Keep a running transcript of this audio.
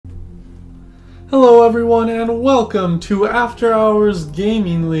Hello everyone and welcome to After Hours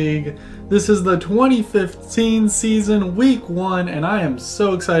Gaming League. This is the 2015 season, week 1, and I am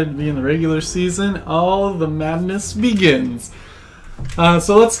so excited to be in the regular season. All the madness begins.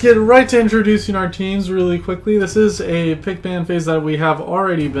 So let's get right to introducing our teams really quickly. This is a pick ban phase that we have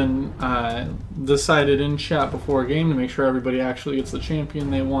already been decided in chat before a game to make sure everybody actually gets the champion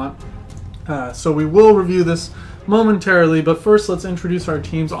they want. So we will review this momentarily, but first let's introduce our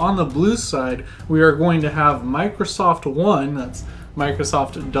teams. On the blue side, we are going to have Microsoft One, that's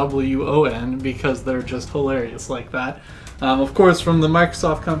Microsoft W-O-N, because they're just hilarious like that. Of course, from the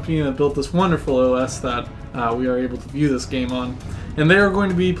Microsoft company that built this wonderful OS that we are able to view this game on. And they are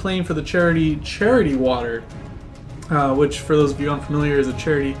going to be playing for the charity ChRonICwar, which, for those of you unfamiliar, is a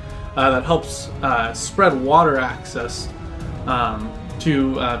charity that helps spread water access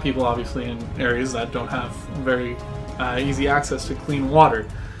to people obviously in areas that don't have very easy access to clean water.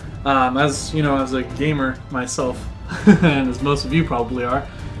 As you know, as a gamer myself, and as most of you probably are,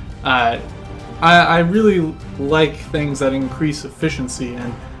 I really like things that increase efficiency.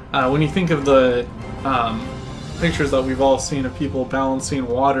 And when you think of the pictures that we've all seen of people balancing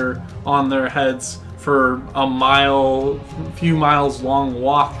water on their heads for a few miles long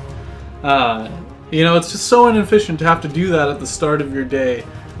walk, you know, it's just so inefficient to have to do that at the start of your day,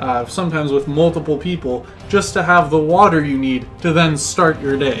 sometimes with multiple people, just to have the water you need to then start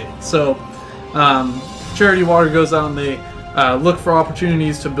your day. So ChRonICwar goes out and they look for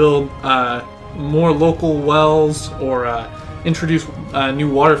opportunities to build more local wells or introduce new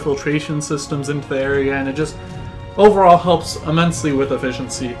water filtration systems into the area, and it just overall helps immensely with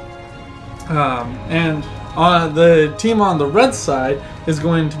efficiency. And the team on the red side is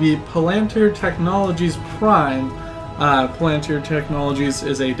going to be Palantir Technologies Prime. Palantir Technologies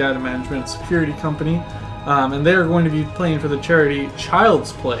is a data management security company, and they are going to be playing for the charity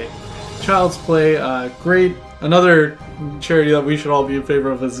Child's Play. Child's Play, another charity that we should all be in favor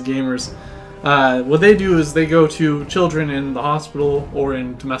of as gamers. What they do is they go to children in the hospital or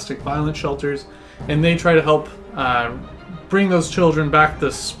in domestic violence shelters, and they try to help bring those children back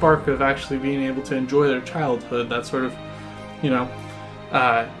the spark of actually being able to enjoy their childhood, that sort of, you know,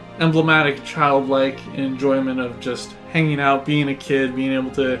 emblematic childlike enjoyment of just hanging out, being a kid, being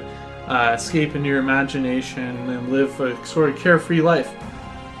able to escape into your imagination and live a sort of carefree life.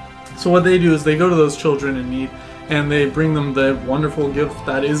 So what they do is they go to those children in need and they bring them the wonderful gift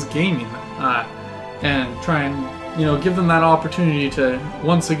that is gaming, and try and, you know, give them that opportunity to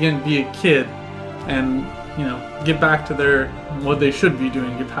once again be a kid and, you know, get back to what they should be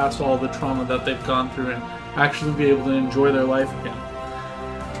doing, get past all the trauma that they've gone through and actually be able to enjoy their life again.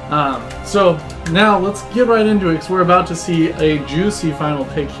 So now let's get right into it, because we're about to see a juicy final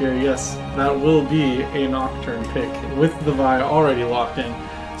pick here. Yes, that will be a Nocturne pick with the Vi already locked in.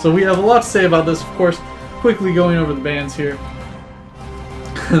 So we have a lot to say about this, of course. Quickly going over the bans here.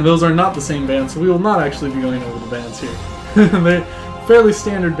 Those are not the same bans, so we will not actually be going over the bans here. They're fairly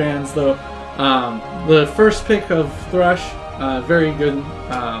standard bans, though. The first pick of Thresh, very good,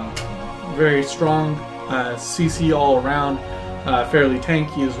 very strong CC all around, fairly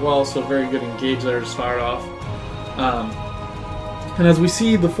tanky as well, so very good engage there to start off. And as we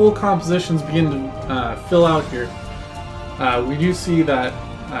see the full compositions begin to fill out here, we do see that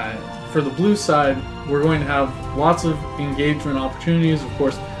for the blue side, we're going to have lots of engagement opportunities. Of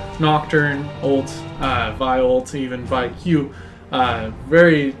course, Nocturne, ult, Vi ult, even Vi Q.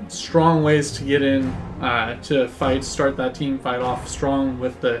 Very strong ways to get in to fight, start that team fight off strong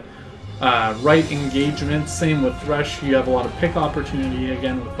with the right engagement. Same with Thresh, you have a lot of pick opportunity,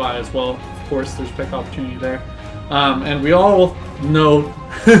 again with Vi as well. Of course, there's pick opportunity there. And we all know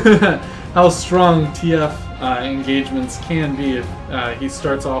how strong TF engagements can be if he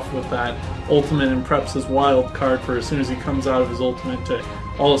starts off with that ultimate and preps his wild card for as soon as he comes out of his ultimate to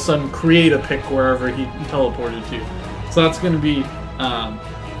all of a sudden create a pick wherever he teleported to. So that's going to be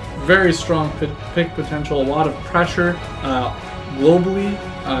very strong pick potential, a lot of pressure globally,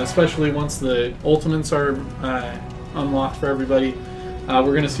 especially once the ultimates are unlocked for everybody. We're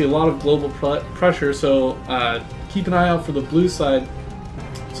going to see a lot of global pressure, so keep an eye out for the blue side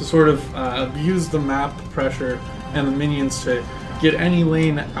to sort of abuse the map pressure and the minions to get any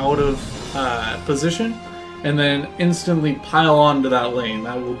lane out of position and then instantly pile onto that lane.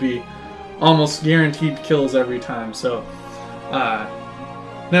 That will be almost guaranteed kills every time. So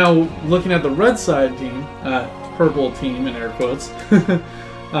now looking at the red side team, purple team in air quotes,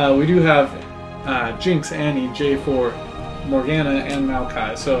 we do have Jinx, Annie, J4, Morgana, and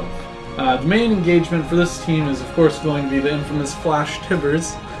Maokai. So the main engagement for this team is of course going to be the infamous Flash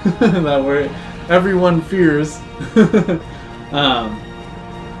Tibbers that everyone fears.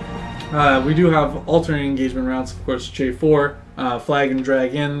 We do have alternate engagement routes, of course, J4, flag and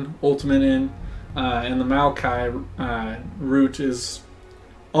drag in, ultimate in, and the Maokai route is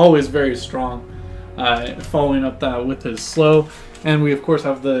always very strong, following up that with his slow. And we, of course,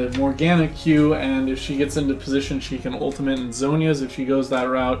 have the Morgana Q, and if she gets into position, she can ultimate in Zhonya's if she goes that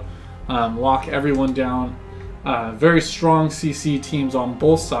route, lock everyone down. Very strong CC teams on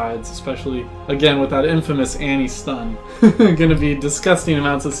both sides, especially, again, with that infamous Annie stun. Going to be disgusting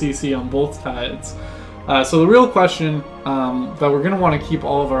amounts of CC on both sides. So the real question that we're going to want to keep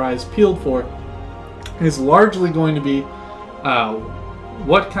all of our eyes peeled for is largely going to be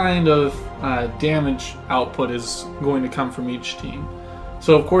what kind of damage output is going to come from each team.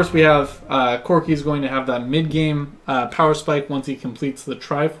 So of course we have Corki's going to have that mid-game power spike once he completes the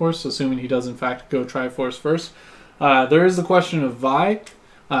Triforce, assuming he does in fact go Triforce first. There is the question of Vi.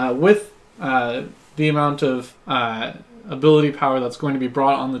 With the amount of ability power that's going to be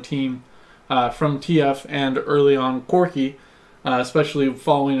brought on the team from TF and early on Corki, especially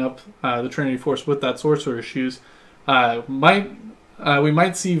following up the Trinity Force with that Sorcerer Shoes, we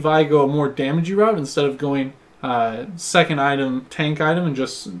might see Vi go a more damagey route instead of going second item, tank item, and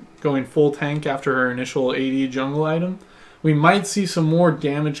just going full tank after her initial AD jungle item. We might see some more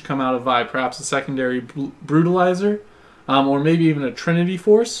damage come out of Vi, perhaps a secondary Brutalizer, or maybe even a Trinity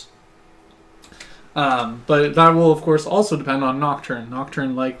Force. But that will, of course, also depend on Nocturne.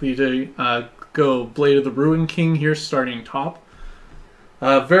 Nocturne likely to go Blade of the Ruin King here, starting top.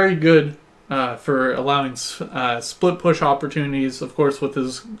 Very good for allowing split push opportunities. Of course, with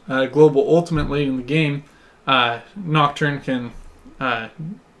his global ultimate late in the game, Nocturne can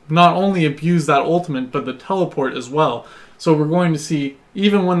not only abuse that ultimate, but the teleport as well. So we're going to see,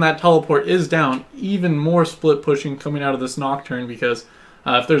 even when that teleport is down, even more split pushing coming out of this Nocturne, because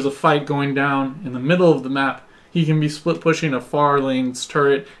if there's a fight going down in the middle of the map, he can be split pushing a far lane's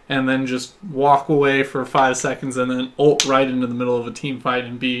turret and then just walk away for 5 seconds and then ult right into the middle of a team fight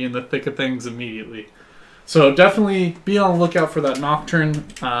and be in the thick of things immediately. So definitely be on the lookout for that Nocturne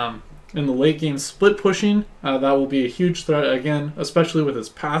in the late game split pushing. That will be a huge threat again, especially with his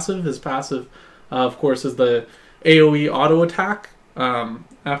passive. His passive, of course, is the AoE auto attack.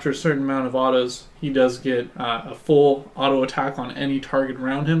 After a certain amount of autos, he does get a full auto attack on any target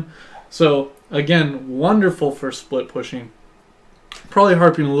around him. So again, wonderful for split pushing. Probably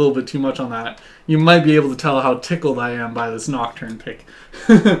harping a little bit too much on that. You might be able to tell how tickled I am by this Nocturne pick.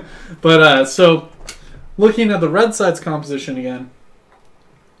 But so looking at the red side's composition again,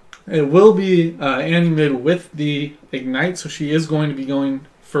 it will be Annie mid with the Ignite, so she is going to be going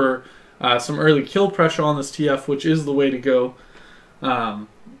for some early kill pressure on this TF, which is the way to go.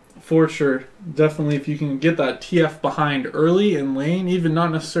 For sure, definitely if you can get that TF behind early in lane, even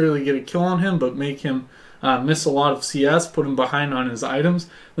not necessarily get a kill on him, but make him miss a lot of CS, put him behind on his items,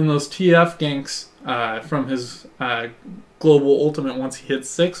 then those TF ganks from his global ultimate once he hits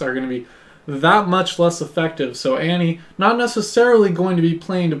 6 are going to be that much less effective. So Annie, not necessarily going to be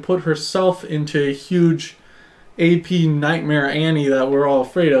playing to put herself into a huge AP nightmare Annie that we're all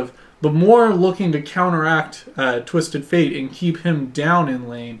afraid of, but more looking to counteract Twisted Fate and keep him down in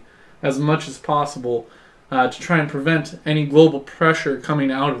lane as much as possible to try and prevent any global pressure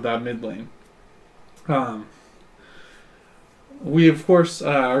coming out of that mid lane. We, of course,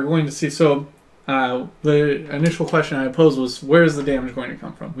 are going to see... So the initial question I posed was, where is the damage going to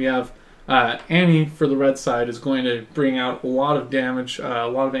come from? We have Annie for the red side is going to bring out a lot of damage. A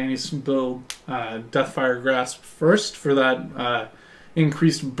lot of Annie's build Deathfire Grasp first for that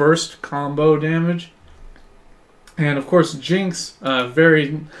increased burst combo damage. And of course Jinx,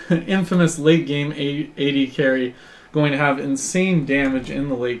 very infamous late game AD carry, going to have insane damage in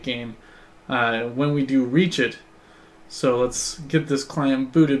the late game when we do reach it. So let's get this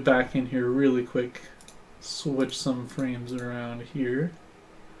client booted back in here really quick. Switch some frames around here.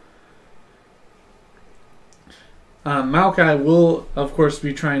 Maokai will, of course,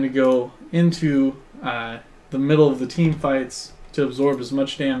 be trying to go into the middle of the team fights to absorb as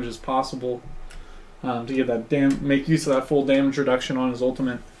much damage as possible, to get that make use of that full damage reduction on his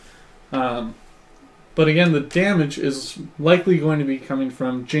ultimate. But again, the damage is likely going to be coming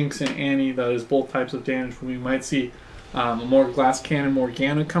from Jinx and Annie. That is both types of damage. We might see more Glass Cannon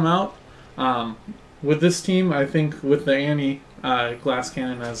Morgana come out. With this team, I think with the Annie Glass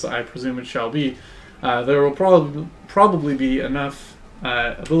Cannon, as I presume it shall be, there will probably be enough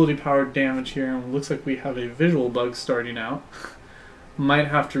ability powered damage here, and it looks like we have a visual bug starting out. Might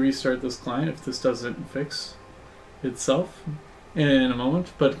have to restart this client if this doesn't fix itself in a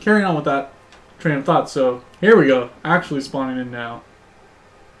moment. But carrying on with that train of thought, so here we go, actually spawning in now.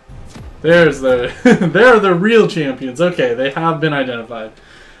 There's the there are the real champions. Okay, they have been identified.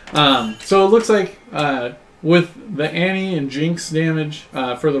 So it looks like with the Annie and Jinx damage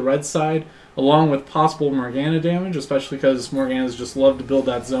for the red side, along with possible Morgana damage, especially because Morganas just love to build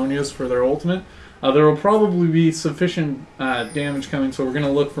that Zhonya's for their ultimate, there will probably be sufficient damage coming, so we're going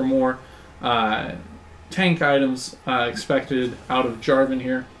to look for more tank items expected out of Jarvan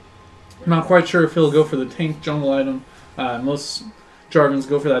here. I'm not quite sure if he'll go for the tank jungle item. Most Jarvans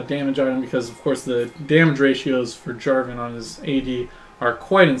go for that damage item because, of course, the damage ratios for Jarvan on his AD are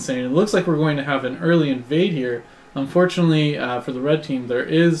quite insane. It looks like we're going to have an early invade here. Unfortunately, for the red team, there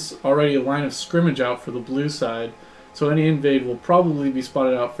is already a line of scrimmage out for the blue side, so any invade will probably be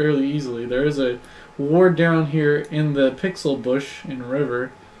spotted out fairly easily. There is a ward down here in the pixel bush in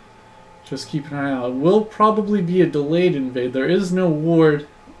river. Just keep an eye out. It will probably be a delayed invade. There is no ward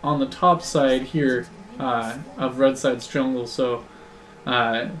on the top side here of red side's jungle, so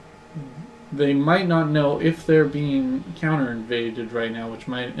they might not know if they're being counter-invaded right now, which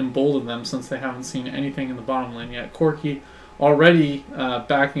might embolden them since they haven't seen anything in the bottom lane yet. Corki already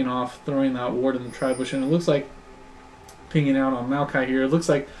backing off, throwing that ward in the tri-bush, and it looks like, pinging out on Maokai here, it looks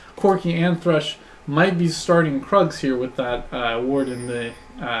like Corki and Thresh might be starting Krugs here with that ward in the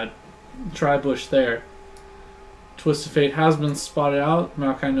tri-bush there. Twist of Fate has been spotted out.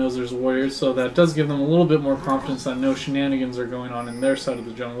 Maokai knows there's warriors, so that does give them a little bit more confidence that no shenanigans are going on in their side of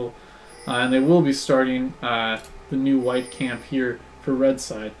the jungle. And they will be starting the new white camp here for red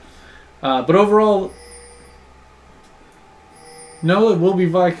side. But overall, no, it will be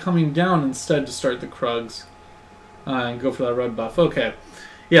Vi coming down instead to start the Krugs and go for that red buff. Okay,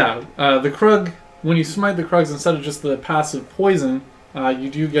 yeah, the Krug, when you smite the Krugs instead of just the passive poison, you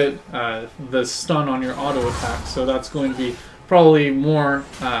do get the stun on your auto attack, so that's going to be probably more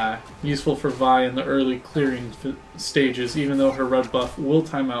useful for Vi in the early clearing stages, even though her red buff will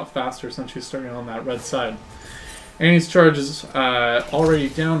time out faster since she's starting on that red side. Annie's charge is already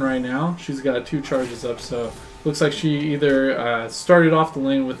down right now. She's got 2 charges up, so looks like she either started off the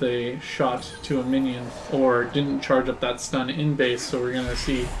lane with a shot to a minion or didn't charge up that stun in base, so we're going to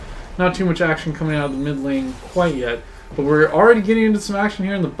see not too much action coming out of the mid lane quite yet. But we're already getting into some action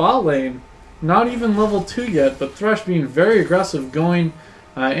here in the bot lane. Not even level 2 yet, but Thresh being very aggressive, going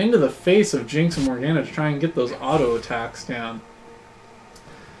into the face of Jinx and Morgana to try and get those auto attacks down.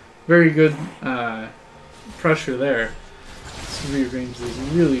 Very good pressure there. This rearrange is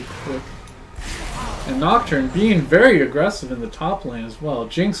really quick. And Nocturne being very aggressive in the top lane as well.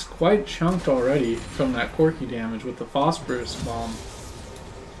 Jinx quite chunked already from that Corki damage with the Phosphorus Bomb.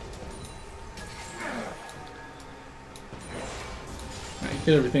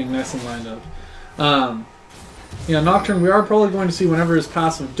 Get everything nice and lined up. Yeah, Nocturne, we are probably going to see whenever his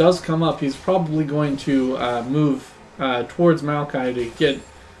passive does come up, he's probably going to move towards Maokai to get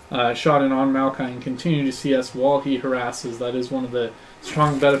shot in on Maokai and continue to CS while he harasses. That is one of the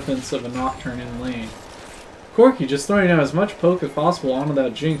strong benefits of a Nocturne in lane. Corki just throwing out as much poke as possible onto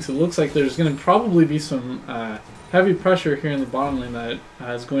that Jinx. It looks like there's going to probably be some heavy pressure here in the bottom lane that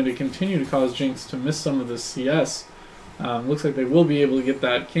is going to continue to cause Jinx to miss some of the CS. Looks like they will be able to get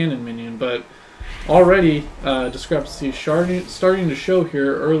that cannon minion, but already discrepancy starting to show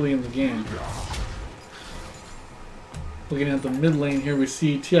here early in the game. Looking at the mid lane here, we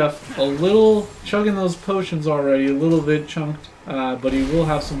see TF a little chugging those potions already, a little bit chunked, but he will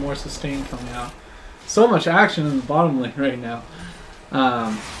have some more sustain coming out. So much action in the bottom lane right now.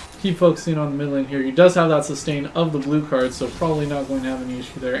 Keep focusing on the mid lane here. He does have that sustain of the blue card, so probably not going to have any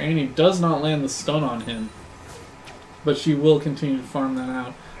issue there. And he does not land the stun on him, but she will continue to farm that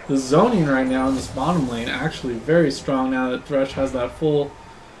out. The zoning right now in this bottom lane actually very strong now that Thresh has that full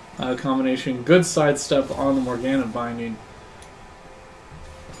combination. Good sidestep on the Morgana binding.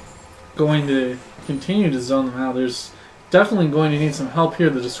 Going to continue to zone them out. There's definitely going to need some help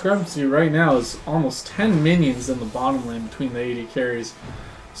here. The discrepancy right now is almost 10 minions in the bottom lane between the AD carries.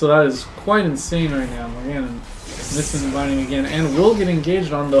 So that is quite insane right now. Morgana missing the binding again and will get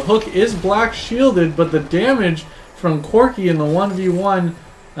engaged on. The hook is black shielded, but the damage from Corki in the 1v1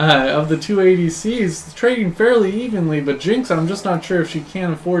 of the 2 ADCs trading fairly evenly, but Jinx, I'm just not sure if she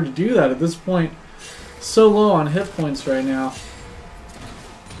can afford to do that at this point. So low on hit points right now.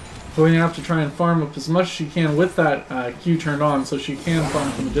 Going to have to try and farm up as much as she can with that Q turned on so she can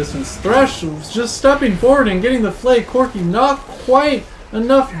farm from a distance. Thresh just stepping forward and getting the flay. Corki not quite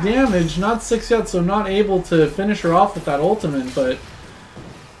enough damage, not 6 yet, so not able to finish her off with that ultimate, but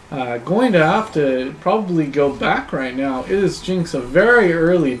going to have to probably go back right now. It is Jinx a very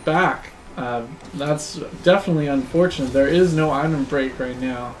early back. That's definitely unfortunate. There is no item break right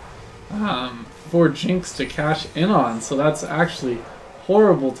now for Jinx to cash in on, so that's actually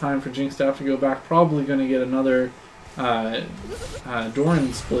horrible time for Jinx to have to go back. Probably going to get another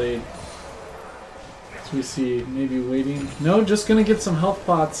Doran's blade. So we see maybe waiting. No, just gonna get some health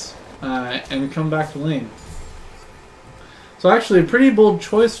pots and come back to lane. So actually a pretty bold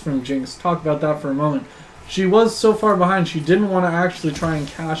choice from Jinx. Talk about that for a moment. She was so far behind she didn't want to actually try and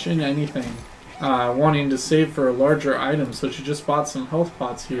cash in anything, wanting to save for a larger item, so she just bought some health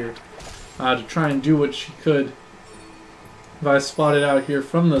pots here to try and do what she could. Vi spotted out here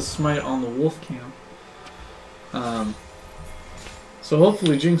from the smite on the wolf camp. So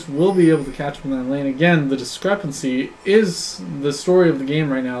hopefully Jinx will be able to catch up in that lane. Again, the discrepancy is the story of the game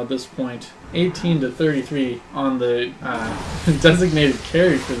right now at this point. 18 to 33 on the designated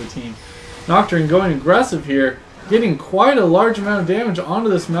carry for the team. Nocturne going aggressive here, getting quite a large amount of damage onto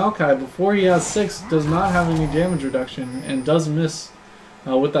this Maokai before he has 6, does not have any damage reduction, and does miss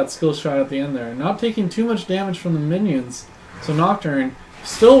with that skill shot at the end there. Not taking too much damage from the minions, so Nocturne,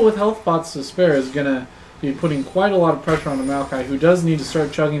 still with health pots to spare, is going to be putting quite a lot of pressure on the Maokai, who does need to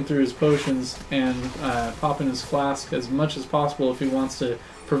start chugging through his potions and popping his flask as much as possible if he wants to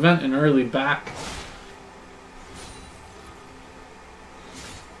prevent an early back.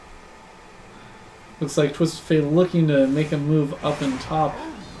 Looks like Twisted Fate looking to make a move up and top.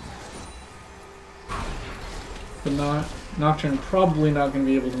 But Nocturne probably not going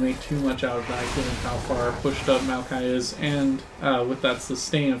to be able to make too much out of that given how far pushed up Maokai is. And with that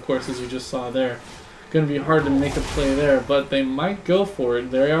sustain, of course, as you just saw there. Going to be hard to make a play there, but they might go for it.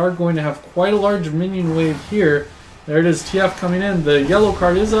 They are going to have quite a large minion wave here. There it is, TF coming in. The yellow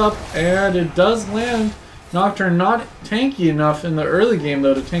card is up, and it does land. Nocturne not tanky enough in the early game,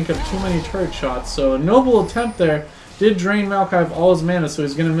 though, to tank up too many turret shots. So a noble attempt there. Did drain Maokai of all his mana, so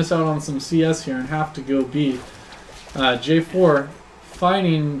he's going to miss out on some CS here and have to go B. J4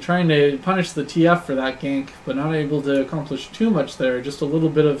 fighting, trying to punish the TF for that gank, but not able to accomplish too much there. Just a little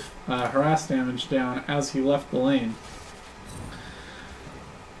bit of harass damage down as he left the lane.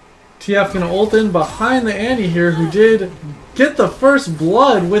 TF going to ult in behind the Annie here, who did get the first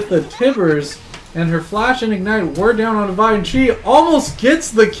blood with the Tibbers. And her flash and ignite were down on Vi, and she almost gets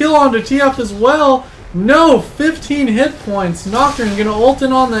the kill onto TF as well. No, 15 hit points. Nocturne gonna ult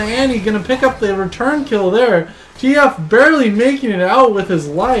in on the Annie, gonna pick up the return kill there. TF barely making it out with his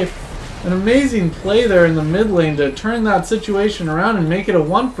life. An amazing play there in the mid lane to turn that situation around and make it a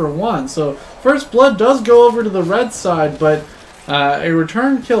 1-for-1. So first blood does go over to the red side, but a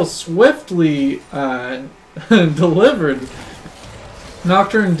return kill swiftly delivered.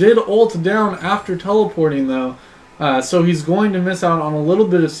 Nocturne did ult down after teleporting though, so he's going to miss out on a little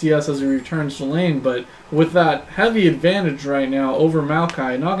bit of CS as he returns to lane, but with that heavy advantage right now over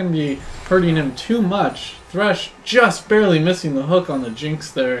Maokai, not going to be hurting him too much. Thresh just barely missing the hook on the Jinx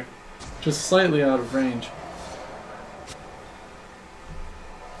there, just slightly out of range.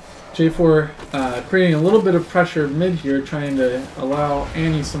 J4 creating a little bit of pressure mid here, trying to allow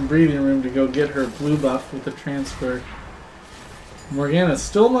Annie some breathing room to go get her blue buff with the transfer. Morgana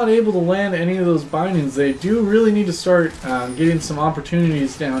still not able to land any of those bindings. They do really need to start getting some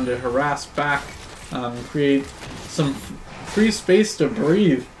opportunities down to harass back, create some free space to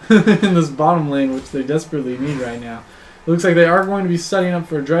breathe in this bottom lane, which they desperately need right now. It looks like they are going to be setting up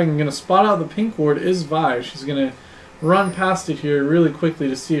for a dragon. Going to spot out the pink ward is Vi. She's going to run past it here really quickly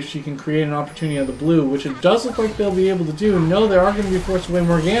to see if she can create an opportunity on the blue, which it does look like they'll be able to do. No, they are going to be forced away.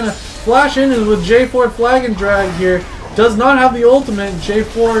 Morgana flash in with J4 flag and drag here. Does not have the ultimate.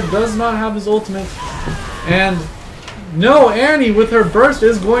 J4 does not have his ultimate. And no, Annie with her burst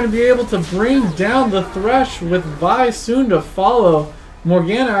is going to be able to bring down the Thresh with Vi soon to follow.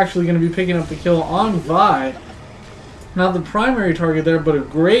 Morgana actually going to be picking up the kill on Vi. Not the primary target there, but a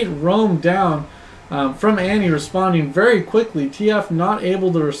great roam down from Annie, responding very quickly. TF not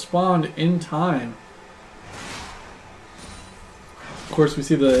able to respond in time. Of course, we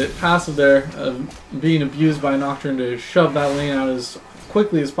see the passive there being abused by Nocturne to shove that lane out as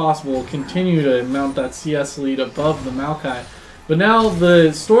quickly as possible, continue to mount that CS lead above the Maokai. But now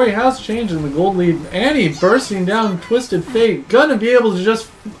the story has changed in the gold lead. Annie bursting down Twisted Fate, gonna be able to just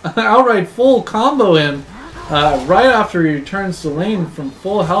outright full combo him right after he returns to lane from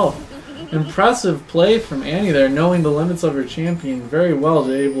full health. Impressive play from Annie there, knowing the limits of her champion very well,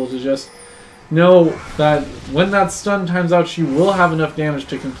 to able to just know that when that stun times out, she will have enough damage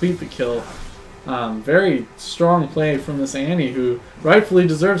to complete the kill. Very strong play from this Annie, who rightfully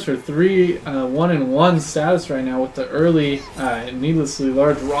deserves her 1-in-1 status right now with the early, needlessly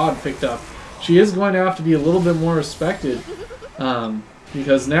large rod picked up. She is going to have to be a little bit more respected,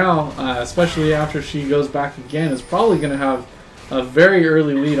 because now, especially after she goes back again, is probably going to have a very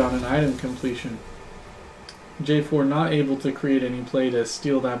early lead on an item completion. J4 not able to create any play to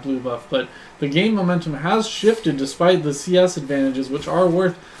steal that blue buff, but the game momentum has shifted despite the CS advantages, which are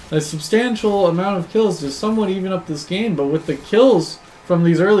worth a substantial amount of kills to somewhat even up this game. But with the kills from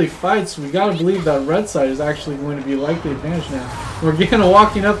these early fights, we gotta believe that red side is actually going to be likely advantage now. Morgana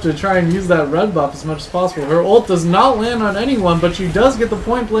walking up to try and use that red buff as much as possible. Her ult does not land on anyone, but she does get the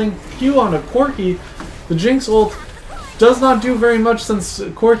point blank Q on a Corki. The Jinx ult does not do very much since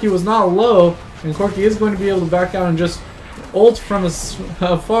Corki was not low, and Corki is going to be able to back out and just ult from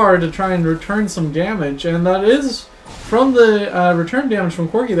afar to try and return some damage. And that is, from the return damage from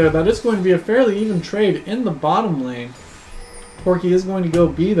Corki there, that is going to be a fairly even trade in the bottom lane. Corki is going to go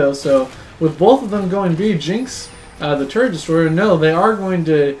B though, so with both of them going B, Jinx, the turret destroyer, no, they are going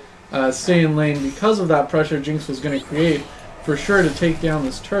to stay in lane because of that pressure Jinx was going to create for sure to take down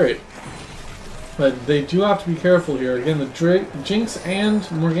this turret. But they do have to be careful here. Again, the Jinx and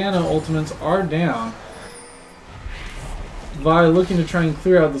Morgana ultimates are down. Vi looking to try and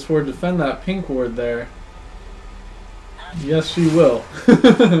clear out this ward, defend that pink ward there. Yes, she will.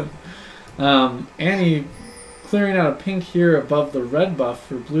 Annie clearing out a pink here above the red buff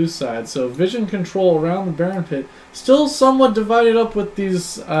for blue side. So vision control around the Baron pit. Still somewhat divided up with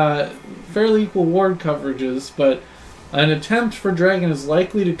these fairly equal ward coverages, but an attempt for Dragon is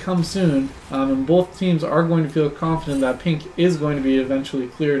likely to come soon, and both teams are going to feel confident that pink is going to be eventually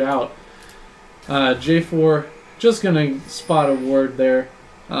cleared out. J4 just going to spot a ward there.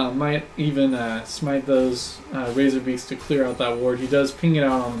 Might even smite those Razor Beaks to clear out that ward. He does ping it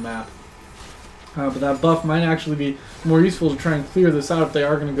out on the map. But that buff might actually be more useful to try and clear this out if they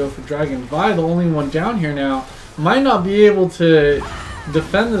are going to go for Dragon. Vi, the only one down here now, might not be able to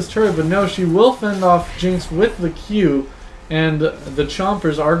defend this turret, but no, she will fend off Jinx with the Q, and the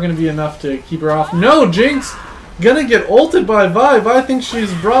Chompers are going to be enough to keep her off. No, Jinx gonna get ulted by Vi. Vi thinks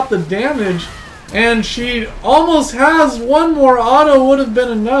she's brought the damage, and she almost has one more auto would have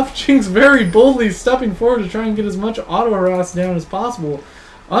been enough. Jinx very boldly stepping forward to try and get as much auto harass down as possible.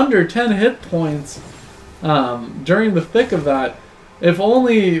 Under 10 hit points during the thick of that. If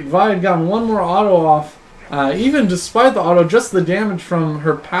only Vi had gotten one more auto off, even despite the auto, just the damage from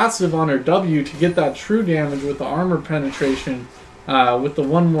her passive on her W to get that true damage with the armor penetration, with the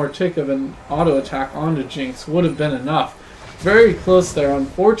one more tick of an auto attack onto Jinx would have been enough. Very close there.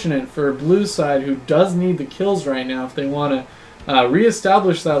 Unfortunate for blue side, who does need the kills right now if they want to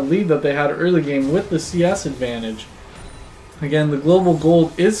reestablish that lead that they had early game with the CS advantage. Again, the global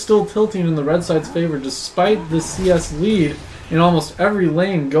gold is still tilting in the red side's favor despite the CS lead in almost every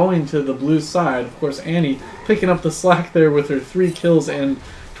lane going to the blue side. Of course, Annie picking up the slack there with her 3 kills and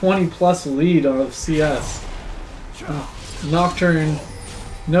 20+ lead of CS. Nocturne,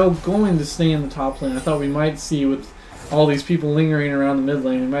 no, going to stay in the top lane. I thought we might see, with all these people lingering around the mid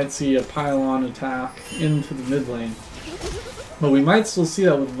lane, we might see a pylon attack into the mid lane. But we might still see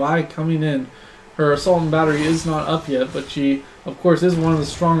that with Vi coming in. Her assault and battery is not up yet, but she, of course, is one of the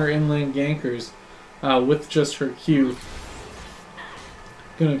stronger in-lane gankers with just her Q.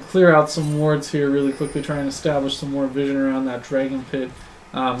 Going to clear out some wards here really quickly, try and establish some more vision around that Dragon Pit.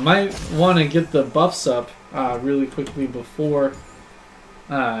 Might want to get the buffs up really quickly before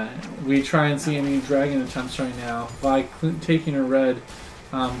we try and see any Dragon attempts right now. Vi taking a red,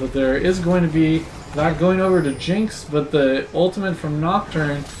 but there is going to be that going over to Jinx, but the ultimate from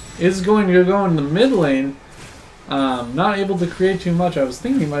Nocturne is going to go in the mid lane. Not able to create too much. I was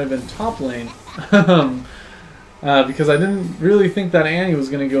thinking it might have been top lane. Because I didn't really think that Annie was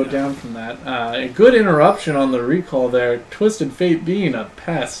going to go down from that. A good interruption on the recall there. Twisted Fate being a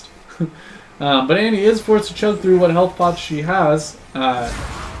pest. But Annie is forced to choke through what health pots she has.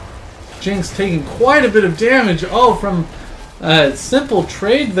 Jinx taking quite a bit of damage. Oh, from a simple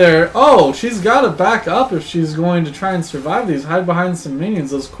trade there. Oh, she's got to back up if she's going to try and survive these. Hide behind some minions.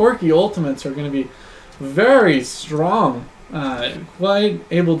 Those Corki ultimates are going to be very strong. Quite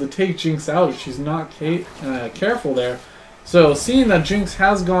able to take Jinx out if she's not careful there. So seeing that Jinx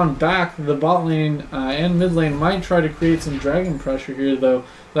has gone back, the bot lane and mid lane might try to create some dragon pressure here, though.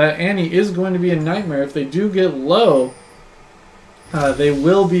 That Annie is going to be a nightmare. If they do get low, they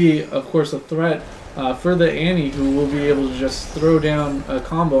will be, of course, a threat for the Annie, who will be able to just throw down a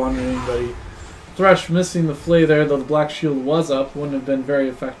combo on anybody. Thresh missing the flay there, though the black shield was up. Wouldn't have been very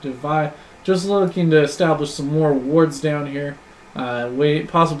effective. Vi just looking to establish some more wards down here.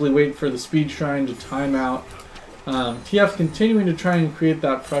 Possibly wait for the speed shrine to time out. TF continuing to try and create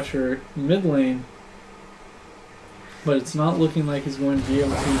that pressure mid lane, but it's not looking like he's going to be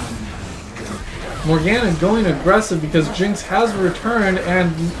able to. Morgana going aggressive because Jinx has returned,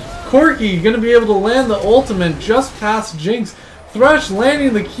 and Corki going to be able to land the ultimate just past Jinx. Thresh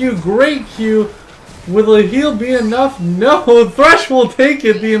landing the Q, great Q. Will a heal be enough? No! Thresh will take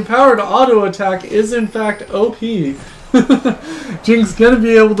it! The empowered auto attack is in fact OP. Jinx gonna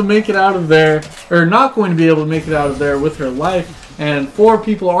be able to make it out of there, or not going to be able to make it out of there with her life, and 4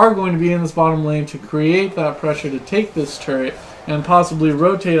 people are going to be in this bottom lane to create that pressure to take this turret and possibly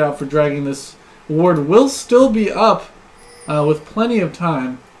rotate out for dragging this. Ward will still be up with plenty of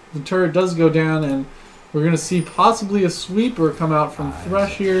time. The turret does go down, and we're going to see possibly a sweeper come out from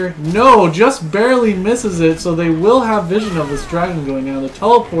Thresh here. No, just barely misses it, so they will have vision of this dragon going down. The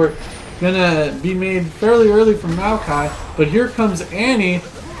teleport going to be made fairly early from Maokai, but here comes Annie.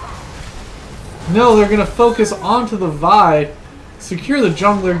 No, they're going to focus onto the Vi, secure the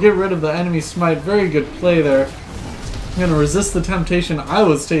jungler, get rid of the enemy smite. Very good play there. I'm going to resist the temptation I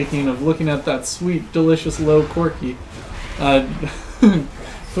was taking of looking at that sweet, delicious, low Corki.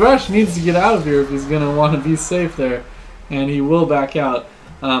 Thresh needs to get out of here if he's going to want to be safe there, and he will back out.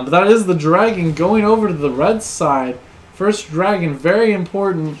 But that is the dragon going over to the red side. First dragon, very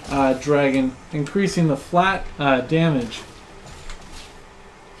important dragon, increasing the flat damage.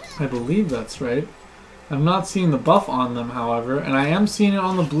 I believe that's right. I'm not seeing the buff on them, however, and I am seeing it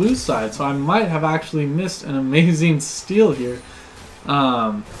on the blue side, so I might have actually missed an amazing steal here.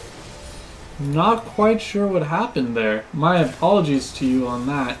 Not quite sure what happened there. My apologies to you on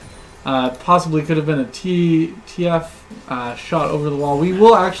that. Possibly could have been a TF shot over the wall. We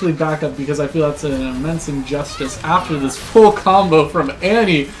will actually back up because I feel that's an immense injustice after this full combo from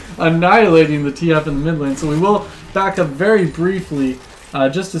Annie annihilating the TF in the mid lane. So we will back up very briefly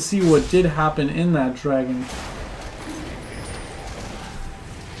just to see what did happen in that dragon.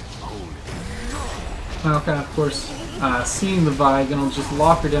 Okay, of course. Seeing the Vi, gonna just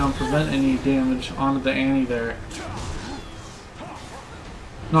lock her down, prevent any damage onto the Annie there.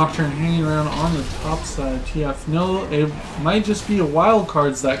 Nocturne hanging around on the top side. TF, no, it might just be a wild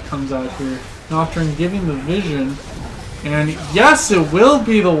cards that comes out here. Nocturne giving the vision, and yes, it will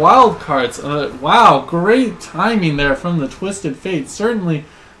be the wild cards. Wow, great timing there from the Twisted Fate. Certainly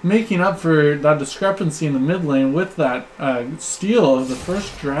making up for that discrepancy in the mid lane with that steal of the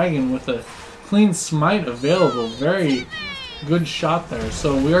first dragon with a clean smite available. Very good shot there.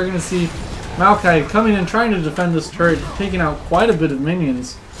 So we are going to see Maokai coming in, trying to defend this turret, taking out quite a bit of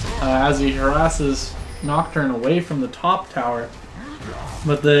minions as he harasses Nocturne away from the top tower.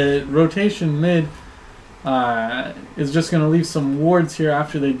 But the rotation mid is just going to leave some wards here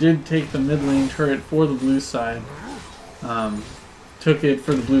after they did take the mid lane turret for the blue side. Took it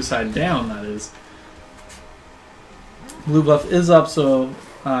for the blue side down, that is. Blue buff is up, so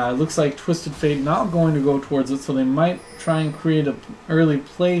looks like Twisted Fate not going to go towards it, so they might try and create an early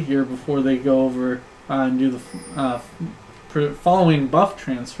play here before they go over and do the following buff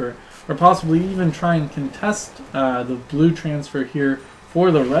transfer, or possibly even try and contest the blue transfer here for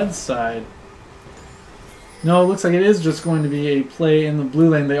the red side. No, it looks like it is just going to be a play in the blue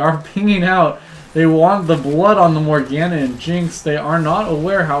lane. They are pinging out. They want the blood on the Morgana and Jinx. They are not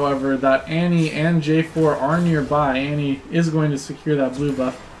aware, however, that Annie and J4 are nearby. Annie is going to secure that blue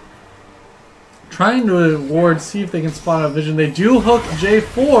buff. Trying to ward, see if they can spot a vision. They do hook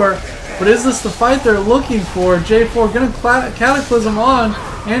J4, but is this the fight they're looking for? J4 going to Cataclysm on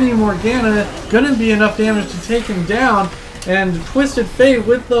Annie Morgana. Going to be enough damage to take him down. And Twisted Fate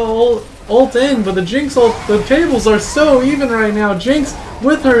with the ult in, but the Jinx ult, the tables are so even right now. Jinx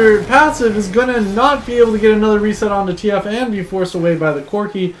with her passive is going to not be able to get another reset onto TF and be forced away by the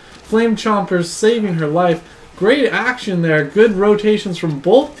Corki. Flame Chompers saving her life. Great action there. Good rotations from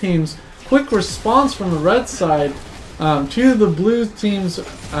both teams. Quick response from the red side to the blue team's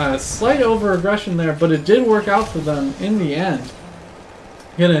slight over-aggression there, but it did work out for them in the end.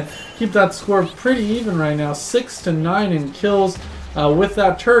 Gonna keep that score pretty even right now. 6-9 in kills. With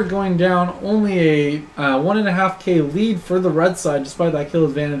that turret going down, only a 1.5k lead for the red side, despite that kill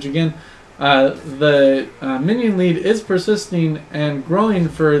advantage. Again, the minion lead is persisting and growing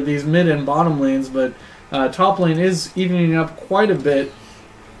for these mid and bottom lanes, but top lane is evening up quite a bit.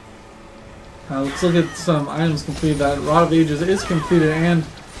 Let's look at some items completed. That Rod of Ages is completed and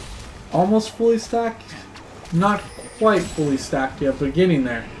almost fully stacked. Not quite fully stacked yet, but getting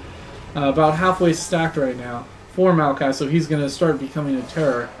there. About halfway stacked right now for Maokai, so he's going to start becoming a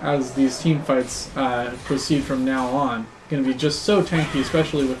terror as these team fights proceed from now on. Going to be just so tanky,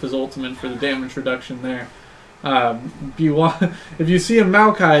 especially with his ultimate for the damage reduction there. If you see a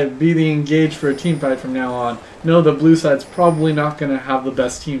Maokai be the engaged for a team fight from now on, know the blue side's probably not going to have the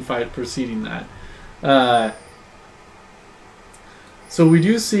best team fight preceding that. So we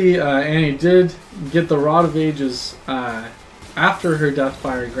do see Annie did get the Rod of Ages after her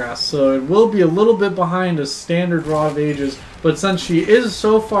Deathfire Grasp, so it will be a little bit behind a standard Rod of Ages, but since she is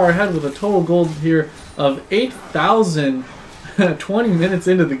so far ahead with a total gold here of 8,000 20 minutes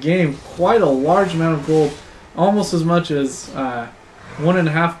into the game, quite a large amount of gold, almost as much as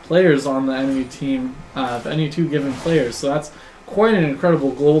 1.5 players on the enemy team of any 2 given players, so that's quite an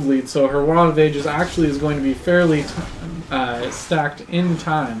incredible gold lead. So her Rod of Ages actually is going to be fairly stacked in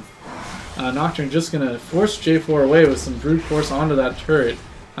time. Nocturne just going to force J4 away with some brute force onto that turret.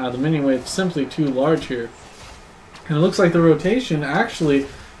 The minion wave simply too large here. And it looks like the rotation actually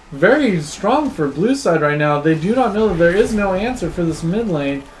very strong for blue side right now. They do not know that there is no answer for this mid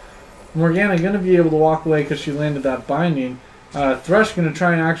lane. Morgana going to be able to walk away because she landed that binding. Thresh going to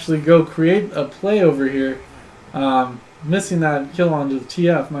try and actually go create a play over here. Missing that kill onto the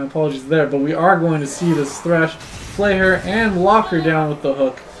TF, my apologies there, but we are going to see this Thresh play her and lock her down with the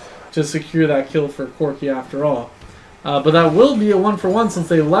hook to secure that kill for Corki after all. But that will be a 1-for-1 since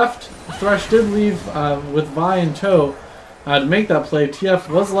they left. Thresh did leave with Vi in tow to make that play. TF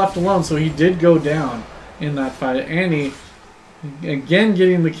was left alone, so he did go down in that fight. Annie, again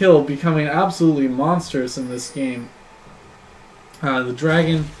getting the kill, becoming absolutely monstrous in this game. The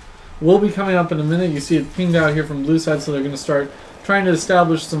dragon will be coming up in a minute. You see it pinged out here from blue side, so they're going to start trying to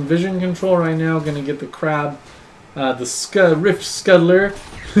establish some vision control right now. Going to get the crab, the Rift Scuddler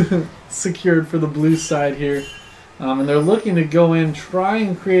secured for the blue side here. And they're looking to go in, try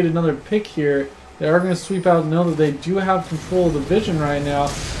and create another pick here. They are going to sweep out, know that they do have control of the vision right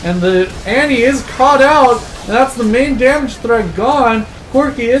now. And the Annie is caught out, and that's the main damage threat gone.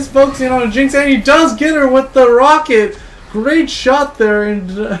 Corki is focusing on a Jinx, and he does get her with the rocket. Great shot there,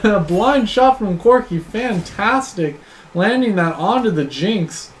 and a blind shot from Corki. Fantastic. Landing that onto the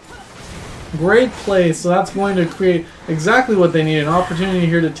Jinx. Great play, so that's going to create exactly what they need. An opportunity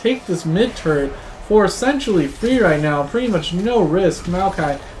here to take this mid turret for essentially free right now. Pretty much no risk.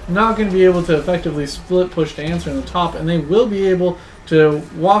 Maokai not going to be able to effectively split push to answer in the top, and they will be able to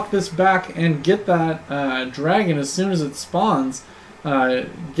walk this back and get that dragon as soon as it spawns.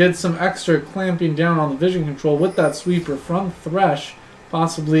 Get some extra clamping down on the vision control with that sweeper from Thresh,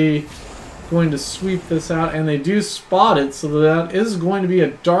 possibly going to sweep this out, and they do spot it, so that is going to be a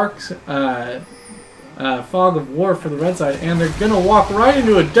dark fog of war for the red side, and they're going to walk right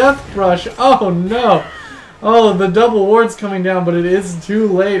into a death brush. Oh no! Oh, the double ward's coming down, but it is too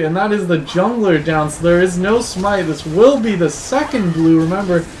late, and that is the jungler down, so there is no smite. This will be the second blue.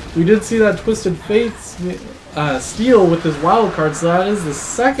 Remember, we did see that Twisted Fate steal with his wild card, so that is the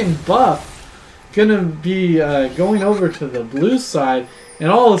second buff gonna be going over to the blue side,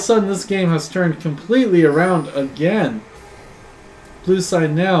 and all of a sudden this game has turned completely around again. Blue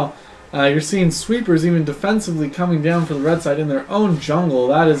side now, you're seeing sweepers even defensively coming down for the red side in their own jungle.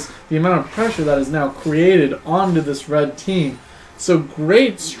 That is the amount of pressure that is now created onto this red team. So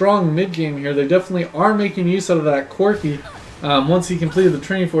great strong mid game here. They definitely are making use out of that Corki. Once he completed the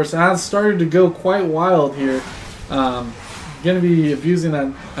training force, has started to go quite wild here. Going to be abusing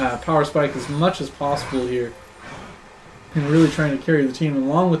that power spike as much as possible here, and really trying to carry the team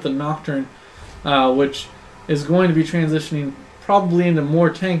along with the Nocturne, which is going to be transitioning probably into more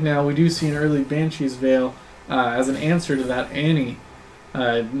tank now. We do see an early Banshee's Veil as an answer to that Annie.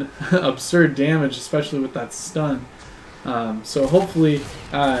 Absurd damage, especially with that stun. So hopefully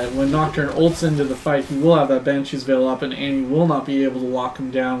when Nocturne ults into the fight, he will have that Banshee's Veil up, and Annie will not be able to lock him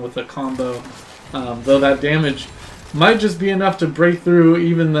down with a combo. Though that damage might just be enough to break through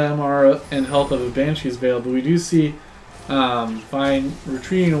even the MR and health of a Banshee's Veil. But we do see Vine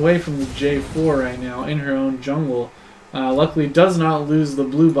retreating away from the J4 right now in her own jungle. Luckily does not lose the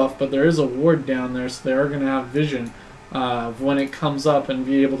blue buff, but there is a ward down there, so they are going to have vision when it comes up and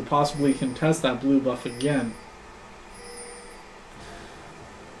be able to possibly contest that blue buff again.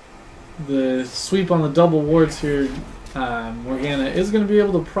 The sweep on the double wards here, Morgana is going to be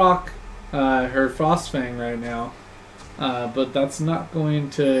able to proc her Frostfang right now, but that's not going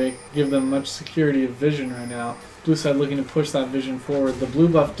to give them much security of vision right now. Blue side looking to push that vision forward. The blue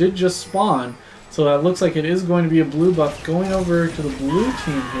buff did just spawn, so that looks like it is going to be a blue buff going over to the blue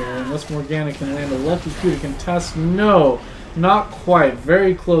team here, unless Morgana can land a lucky Q to contest. No, not quite.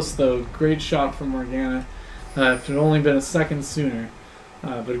 Very close though. Great shot from Morgana. If it had only been a second sooner.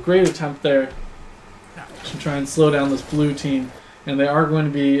 But a great attempt there to try and slow down this blue team. And they are going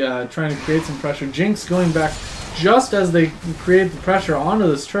to be trying to create some pressure. Jinx going back just as they create the pressure onto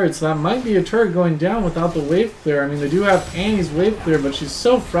this turret. So that might be a turret going down without the wave clear. I mean, they do have Annie's wave clear, but she's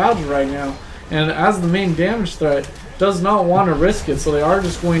so fragile right now. And as the main damage threat, does not want to risk it. So they are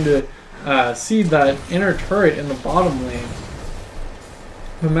just going to seed that inner turret in the bottom lane.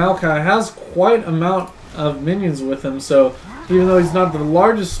 The Maokai has quite of minions with him, so even though he's not the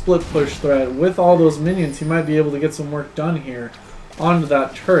largest split push threat, with all those minions, he might be able to get some work done here onto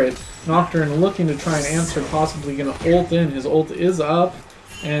that turret. Nocturne looking to try and answer, possibly going to ult in. His ult is up,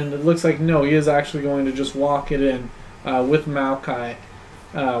 and it looks like no, he is actually going to just walk it in with Maokai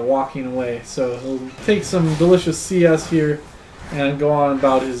walking away. So he'll take some delicious CS here and go on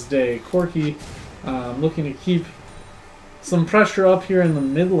about his day. Corki looking to keep some pressure up here in the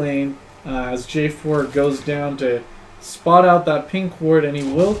mid lane as J4 goes down to spot out that pink ward, and he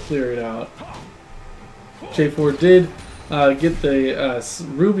will clear it out. J4 did get the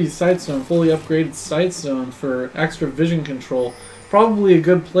Ruby Sightstone, fully upgraded Sightstone for extra vision control. Probably a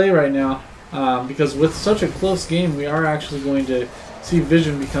good play right now because with such a close game, we are actually going to see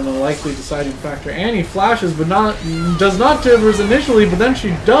vision become a likely deciding factor. Annie flashes, but does not Tivers initially, but then she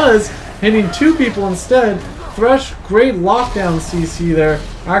does, hitting 2 people instead. Thresh, great lockdown CC there.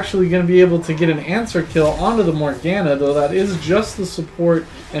 Actually going to be able to get an answer kill onto the Morgana, though that is just the support,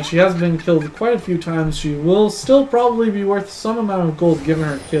 and she has been killed quite a few times. She will still probably be worth some amount of gold given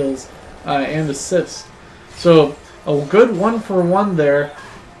her kills and assists. So a good 1-for-1 there.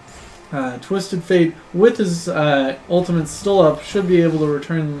 Twisted Fate, with his ultimate still up, should be able to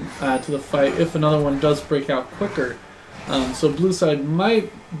return to the fight if another one does break out quicker. So blue side might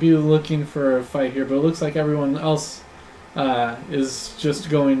be looking for a fight here, but it looks like everyone else is just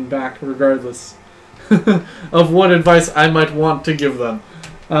going back regardless of what advice I might want to give them.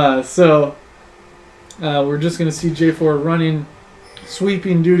 So we're just going to see J4 running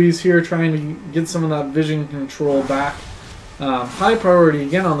sweeping duties here, trying to get some of that vision control back. High priority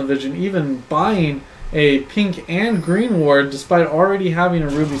again on the vision, even buying a pink and green ward despite already having a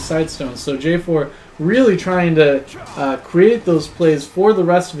Ruby Sightstone. So J4 really trying to create those plays for the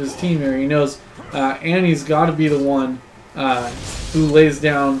rest of his team here. He knows Annie's got to be the one who lays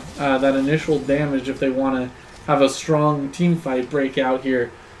down that initial damage if they want to have a strong team fight break out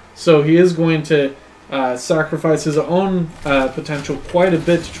here. So he is going to sacrifice his own potential quite a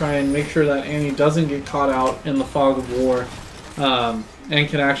bit to try and make sure that Annie doesn't get caught out in the fog of war and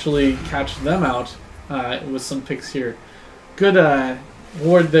can actually catch them out with some picks here. Good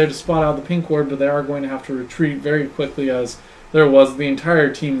ward there to spot out the pink ward, but they are going to have to retreat very quickly as there was the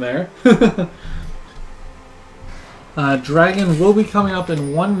entire team there. Dragon will be coming up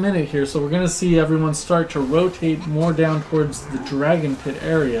in 1 minute here, so we're going to see everyone start to rotate more down towards the Dragon Pit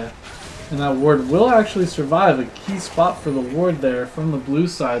area. And that ward will actually survive, a key spot for the ward there from the blue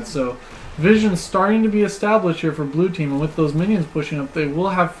side. So vision starting to be established here for blue team, and with those minions pushing up, they will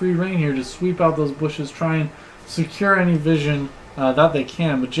have free reign here to sweep out those bushes, try and secure any vision that they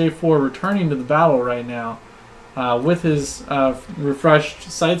can. But J4 returning to the battle right now with his refreshed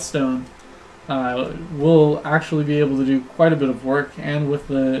Sightstone will actually be able to do quite a bit of work, and with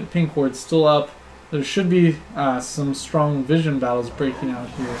the pink ward still up, there should be some strong vision battles breaking out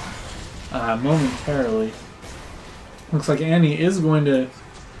here momentarily. Looks like Annie is going to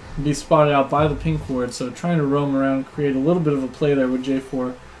be spotted out by the pink ward, so trying to roam around, create a little bit of a play there with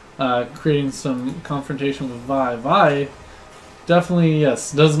J4, creating some confrontation with Vi. Vi definitely,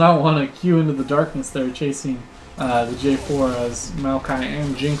 yes, does not want to queue into the darkness there, chasing the J4 as Maokai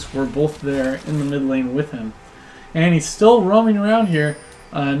and Jinx were both there in the mid lane with him. And he's still roaming around here,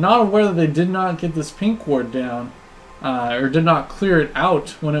 not aware that they did not get this pink ward down, or did not clear it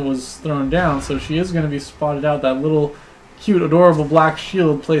out when it was thrown down, so she is going to be spotted out. That little cute, adorable black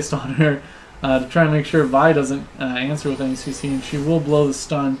shield placed on her to try and make sure Vi doesn't answer with any CC, and she will blow the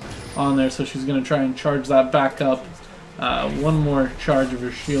stun on there, so she's going to try and charge that back up. One more charge of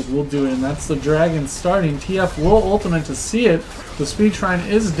her shield will do it, and that's the dragon starting. TF will ultimate to see it. The speed shrine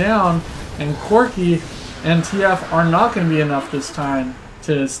is down, and Corki and TF are not going to be enough this time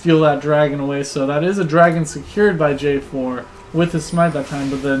to steal that dragon away. So that is a dragon secured by J4 with his smite that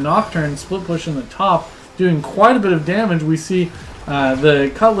time, but the Nocturne split push in the top doing quite a bit of damage. We see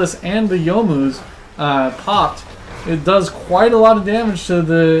the Cutlass and the Youmu's popped. It does quite a lot of damage to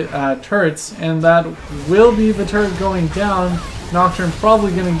the turrets, and that will be the turret going down. Nocturne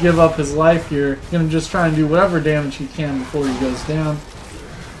probably going to give up his life here, going to just try and do whatever damage he can before he goes down.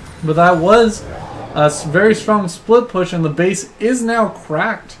 But that was a very strong split push, and the base is now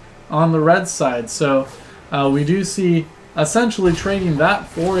cracked on the red side. So we do see essentially trading that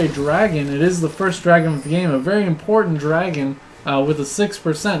for a dragon. It is the first dragon of the game, a very important dragon with a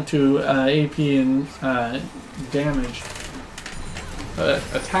 6% to AP and damage,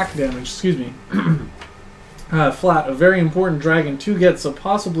 attack damage, excuse me. Flat, a very important dragon to get, so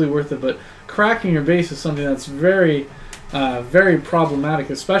possibly worth it, but cracking your base is something that's very problematic,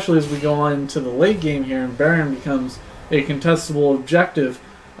 especially as we go on to the late game here and Baron becomes a contestable objective.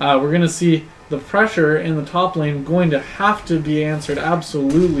 We're going to see the pressure in the top lane going to have to be answered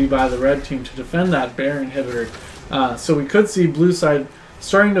absolutely by the red team to defend that bear inhibitor. So we could see blue side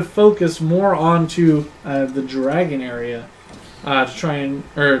starting to focus more onto the dragon area to try and,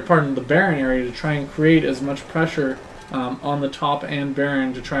 or pardon, the Baron area to try and create as much pressure on the top and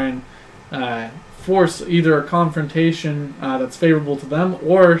Baron to try and force either a confrontation that's favorable to them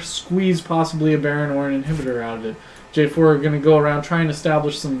or squeeze possibly a Baron or an inhibitor out of it. J4 are going to go around trying to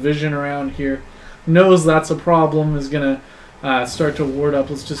establish some vision around here. Knows that's a problem, is going to start to ward up.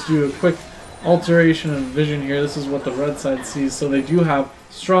 Let's just do a quick alteration of vision here. This is what the red side sees. So they do have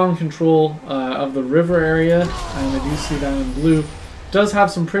strong control of the river area, and they do see that in blue. Does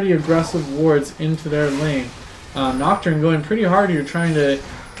have some pretty aggressive wards into their lane. Nocturne going pretty hard here, trying to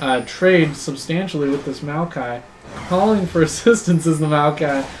trade substantially with this Maokai. Calling for assistance is the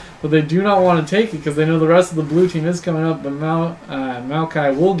Maokai, but they do not want to take it because they know the rest of the blue team is coming up, but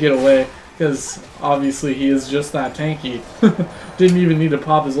Maokai will get away because obviously he is just that tanky. Didn't even need to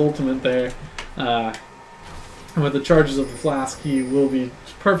pop his ultimate there. With the charges of the flask, he will be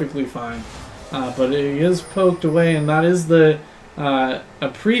perfectly fine. But he is poked away, and that is a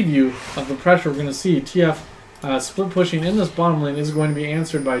preview of the pressure we're going to see. TF split pushing in this bottom lane is going to be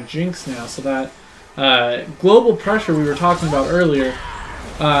answered by Jinx now, so that global pressure we were talking about earlier.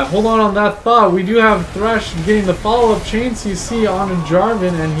 Hold on that thought. We do have Thresh getting the follow-up chain CC onto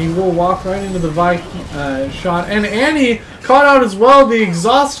Jarvan, and he will walk right into the Viking shot. And Annie caught out as well, the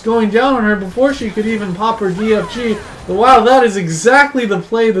exhaust going down on her before she could even pop her DFG. But wow, that is exactly the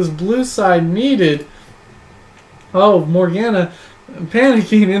play this blue side needed. Oh, Morgana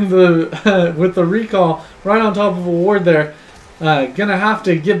panicking in the with the recall right on top of a ward there. Gonna have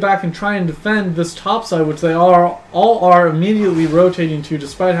to get back and try and defend this top side, which they all are immediately rotating to,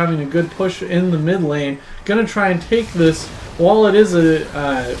 despite having a good push in the mid lane. Gonna try and take this while it is a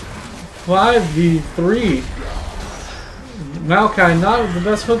 5v3. Maokai not the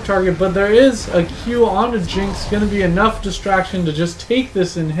best hook target, but there is a Q onto Jinx. Gonna be enough distraction to just take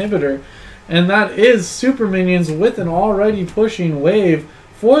this inhibitor, and that is super minions with an already pushing wave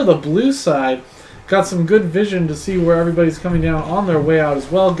for the blue side. Got some good vision to see where everybody's coming down on their way out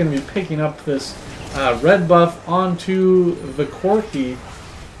as well. Going to be picking up this red buff onto the Corki.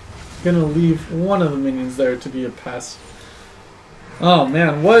 Going to leave one of the minions there to be a pest. Oh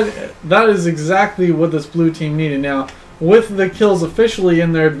man, that is exactly what this blue team needed. Now, with the kills officially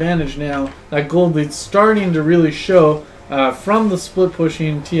in their advantage now, that gold lead starting to really show from the split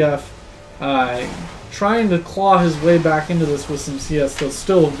pushing TF. Trying to claw his way back into this with some CS, though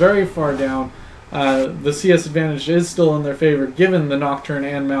still very far down. The CS advantage is still in their favor, given the Nocturne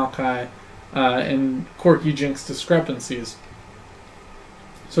and Maokai and Corki Jinx discrepancies.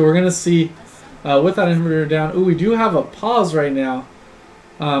 So we're going to see, with that inhibitor down, ooh, we do have a pause right now.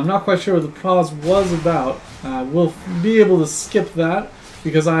 I'm not quite sure what the pause was about. We'll be able to skip that,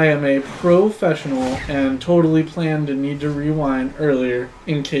 because I am a professional and totally planned to need to rewind earlier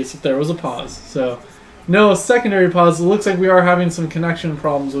in case if there was a pause. So, no secondary pause. It looks like we are having some connection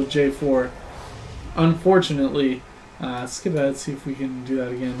problems with J4. Unfortunately, skip ahead, see if we can do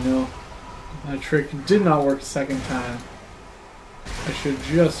that again. No, my trick did not work a second time. I should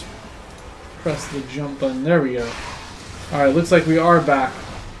just press the jump button. There we go. Alright, looks like we are back.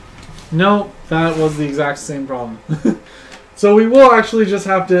 No, that was the exact same problem. So we will actually just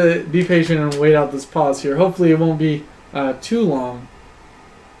have to be patient and wait out this pause here. Hopefully it won't be too long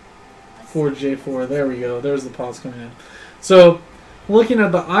for J4. There we go. There's the pause coming in. So, looking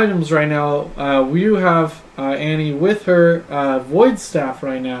at the items right now, we do have Annie with her Void Staff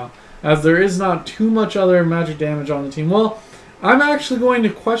right now, as there is not too much other magic damage on the team. Well, I'm actually going to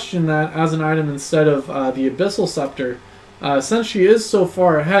question that as an item instead of the Abyssal Scepter. Since she is so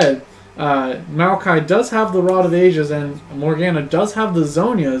far ahead, Maokai does have the Rod of Ages and Morgana does have the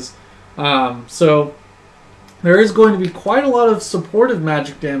Zonias, so there is going to be quite a lot of supportive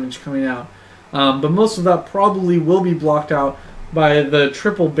magic damage coming out, but most of that probably will be blocked out by the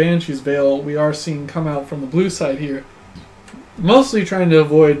triple Banshee's Veil we are seeing come out from the blue side here. Mostly trying to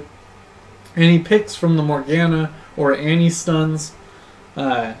avoid any picks from the Morgana or Annie stuns.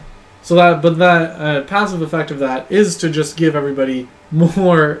 But that passive effect of that is to just give everybody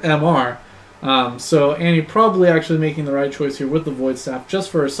more MR. So Annie probably actually making the right choice here with the Void Staff just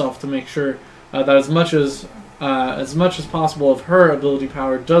for herself to make sure that as much as possible of her ability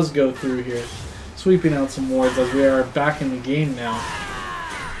power does go through here. Sweeping out some wards as we are back in the game now.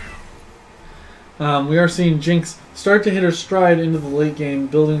 We are seeing Jinx start to hit her stride into the late game,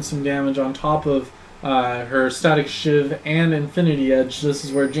 building some damage on top of her Static Shiv and Infinity Edge. This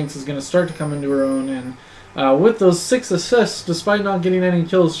is where Jinx is going to start to come into her own and with those 6 assists, despite not getting any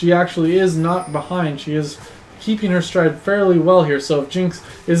kills, she actually is not behind. She is keeping her stride fairly well here. So if Jinx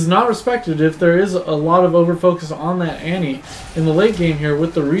is not respected, if there is a lot of overfocus on that Annie in the late game here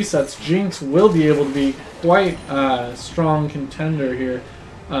with the resets, Jinx will be able to be quite a strong contender here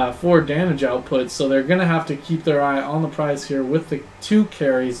for damage output. So they're going to have to keep their eye on the prize here with the 2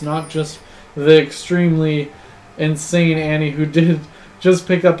 carries, not just the extremely insane Annie who did just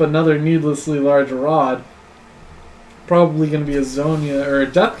pick up another needlessly large rod. Probably going to be a Zonia, or a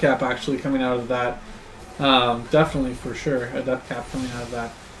Death Cap actually coming out of that. Definitely for sure, a Death Cap coming out of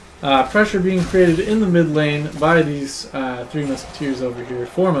that. Pressure being created in the mid lane by these 3 Musketeers over here,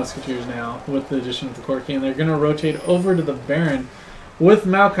 4 Musketeers now with the addition of the Corki, and they're going to rotate over to the Baron with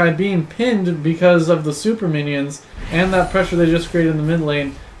Maokai being pinned because of the super minions and that pressure they just created in the mid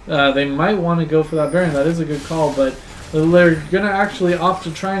lane. They might want to go for that Baron. That is a good call, but they're going to actually opt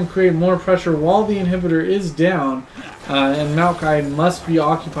to try and create more pressure while the inhibitor is down, and Maokai must be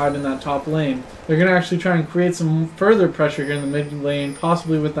occupied in that top lane. They're going to actually try and create some further pressure here in the mid lane,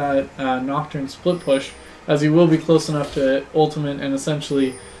 possibly with that Nocturne split push, as he will be close enough to ultimate and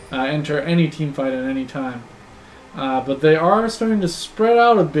essentially enter any team fight at any time. But they are starting to spread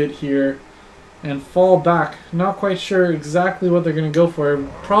out a bit here and fall back. Not quite sure exactly what they're going to go for.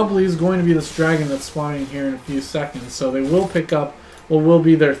 It probably is going to be this dragon that's spawning here in a few seconds. So they will pick up what will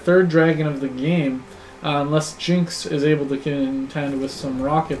be their 3rd dragon of the game, unless Jinx is able to contend with some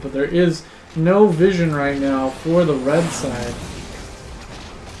rocket. But there is no vision right now for the red side.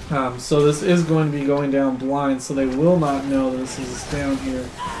 So this is going to be going down blind, so they will not know this is down here.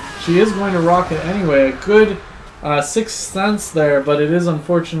 She is going to rocket anyway. A good 6th sense there, but it is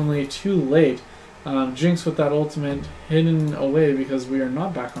unfortunately too late. Jinx with that ultimate hidden away because we are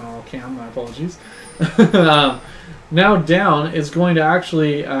not back on all cam, my apologies. Now down is going to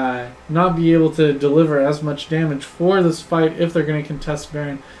actually not be able to deliver as much damage for this fight if they're going to contest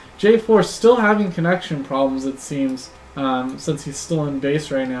Baron. J4 still having connection problems, it seems, since he's still in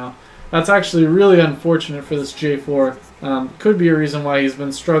base right now. That's actually really unfortunate for this J4. Could be a reason why he's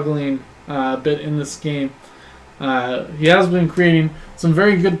been struggling a bit in this game. He has been creating some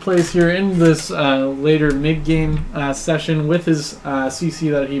very good plays here in this later mid-game session with his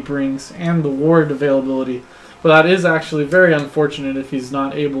CC that he brings and the ward availability. But that is actually very unfortunate if he's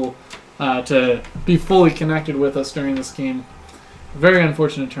not able to be fully connected with us during this game. Very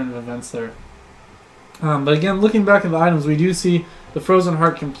unfortunate turn of events there. But again, looking back at the items, we do see the Frozen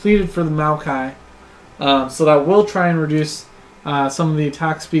Heart completed for the Maokai. So that will try and reduce some of the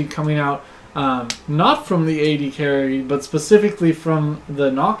attack speed coming out. Not from the AD carry, but specifically from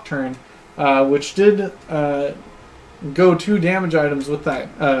the Nocturne, which did go 2 damage items with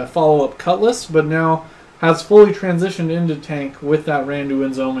that follow-up Cutlass, but now has fully transitioned into tank with that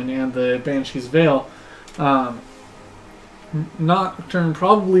Randuin's Omen and the Banshee's Veil. Nocturne,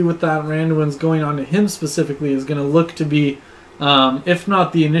 probably with that Randuin's going on to him specifically, is going to look to be, if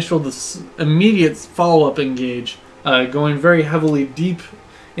not the initial, the immediate follow-up engage, going very heavily deep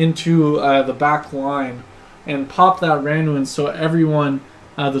into the back line and pop that Randuin so everyone,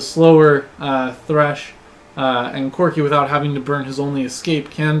 the slower Thresh and Corki, without having to burn his only escape,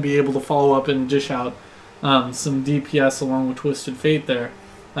 can be able to follow up and dish out some DPS along with Twisted Fate there.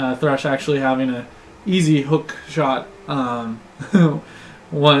 Thresh actually having an easy hook shot,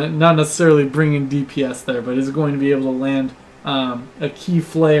 one, not necessarily bringing DPS there, but is going to be able to land a key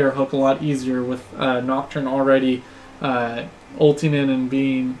flare hook a lot easier with Nocturne already ulting in and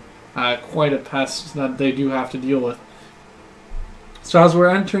being quite a pest that they do have to deal with. So as we're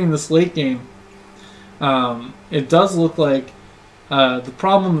entering this late game, it does look like the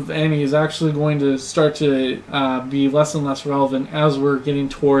problem of Annie is actually going to start to be less and less relevant as we're getting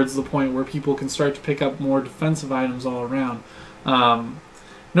towards the point where people can start to pick up more defensive items all around.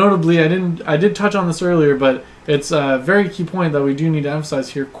 Notably, I did touch on this earlier, but it's a very key point that we do need to emphasize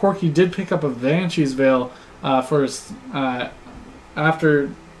here. Corki did pick up a Banshee's Veil for his, after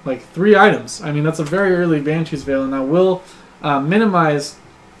like 3 items. I mean, that's a very early Banshee's Veil, and that will minimize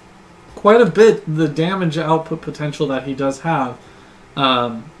quite a bit the damage output potential that he does have.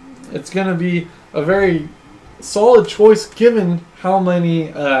 It's going to be a very solid choice given how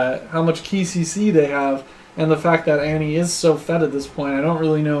much key CC they have and the fact that Annie is so fed at this point. I don't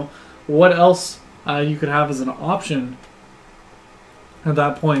really know what else you could have as an option at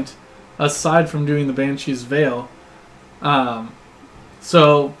that point aside from doing the Banshee's Veil. But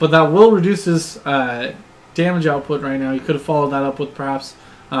that will reduce his damage output right now. You could have followed that up with perhaps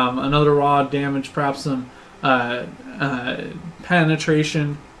another raw damage, perhaps some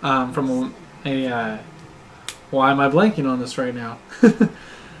penetration from a why am I blanking on this right now?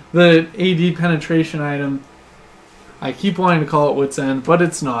 the AD penetration item. I keep wanting to call it Wit's End, but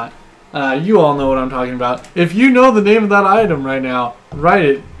it's not. You all know what I'm talking about. If you know the name of that item right now, write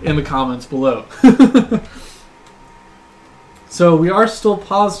it in the comments below. So we are still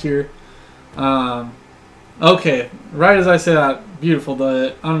paused here. Okay, right as I say that, beautiful,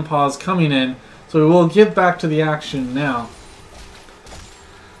 the unpause coming in. So we will get back to the action now.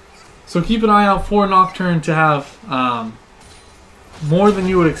 So keep an eye out for Nocturne to have more than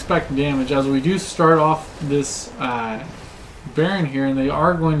you would expect damage, as we do start off this Baron here, and they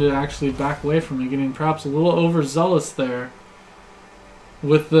are going to actually back away from it, getting perhaps a little overzealous there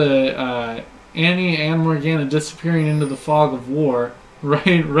with the Annie and Morgana disappearing into the fog of war,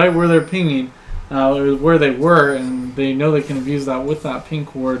 right where they're pinging, where they were, and they know they can abuse that with that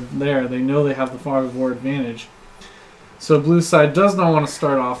pink ward there. They know they have the fog of war advantage. So blue side does not want to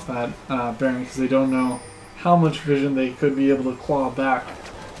start off that Baron because they don't know how much vision they could be able to claw back.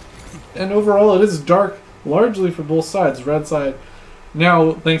 And overall it is dark largely for both sides. Red side,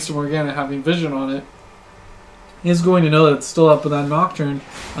 now thanks to Morgana having vision on it, is going to know that it's still up with that Nocturne.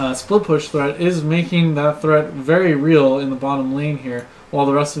 Split push threat is making that threat very real in the bottom lane here, while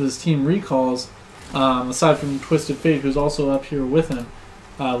the rest of his team recalls, aside from Twisted Fate, who's also up here with him,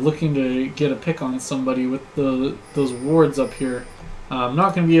 looking to get a pick on somebody with those wards up here.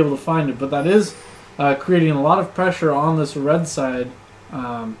 Not going to be able to find it, but that is creating a lot of pressure on this red side.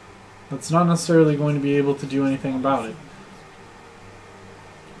 That's not necessarily going to be able to do anything about it.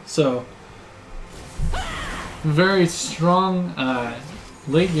 So, very strong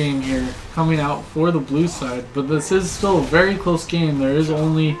late game here coming out for the blue side, but this is still a very close game. There is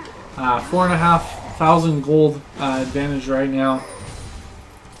only 4,500 gold advantage right now.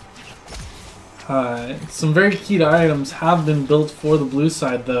 Some very key items have been built for the blue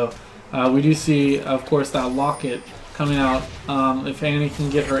side, though. We do see, of course, that locket coming out. If Annie can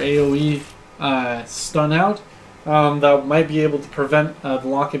get her AoE stun out, that might be able to prevent the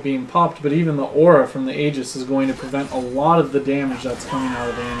locket being popped, but even the aura from the Aegis is going to prevent a lot of the damage that's coming out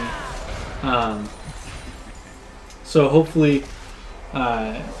of Annie. So hopefully,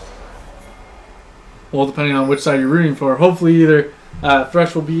 well, depending on which side you're rooting for, hopefully either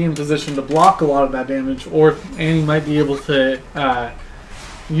Thresh will be in position to block a lot of that damage, or Annie might be able to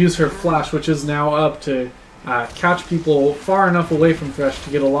use her flash, which is now up, to catch people far enough away from Thresh to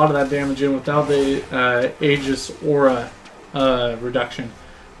get a lot of that damage in without the Aegis aura reduction.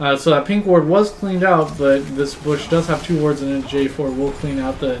 So that pink ward was cleaned out, but this bush does have 2 wards, and J4 will clean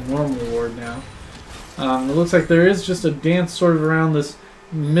out the normal ward now. It looks like there is just a dance sort of around this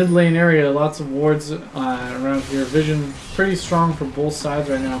mid lane area. Lots of wards around here. Vision pretty strong for both sides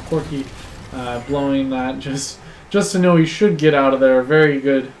right now. Corki blowing that just to know he should get out of there. Very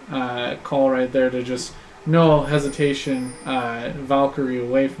good call right there to just no hesitation Valkyrie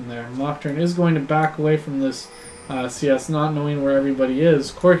away from there. Nocturne is going to back away from this CS, not knowing where everybody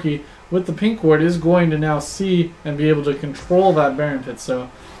is. Corki with the pink ward is going to now see and be able to control that Baron pit. So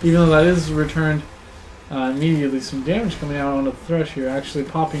even though that is returned immediately, some damage coming out onto the Thresh here, actually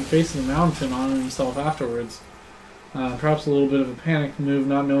popping Face in the Mountain on himself afterwards. Perhaps a little bit of a panic move,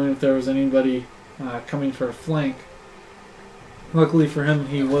 not knowing if there was anybody coming for a flank. Luckily for him,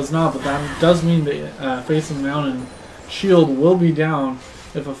 he was not, but that does mean the Face in the Mountain shield will be down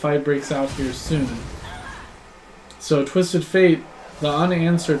if a fight breaks out here soon. So Twisted Fate, the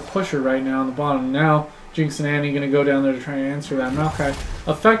unanswered pusher right now on the bottom. Now Jinx and Annie going to go down there to try and answer that. Maokai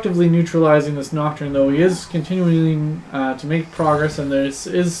effectively neutralizing this Nocturne, though he is continuing to make progress, and there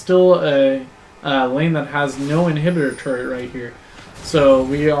is still a lane that has no inhibitor turret right here. So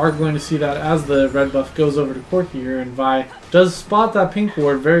we are going to see that as the red buff goes over to Corki here, and Vi does spot that pink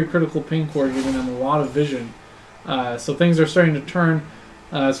ward, very critical pink ward, giving him a lot of vision. So things are starting to turn,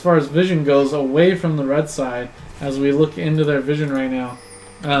 as far as vision goes, away from the red side as we look into their vision right now.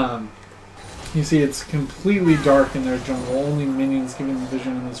 You see it's completely dark in their jungle, only minions giving them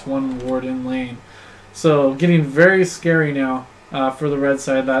vision in this one ward in lane. So getting very scary now for the red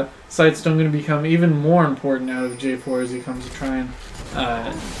side. That Sightstone going to become even more important out of J4 as he comes to try and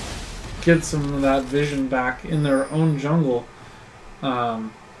get some of that vision back in their own jungle.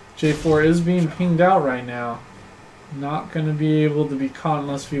 J4 is being pinged out right now. Not going to be able to be caught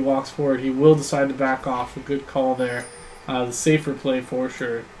unless he walks forward. He will decide to back off. A good call there. The safer play for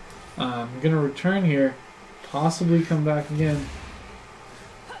sure. I'm going to return here. Possibly come back again.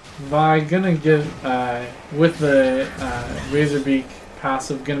 Vi going to get, with the Razorbeak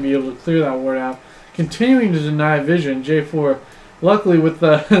passive, going to be able to clear that ward out. Continuing to deny vision. J4, luckily with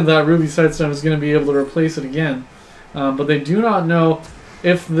that Ruby Sightstone, is going to be able to replace it again. But they do not know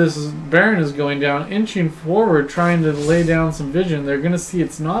if this Baron is going down, inching forward, trying to lay down some vision. They're going to see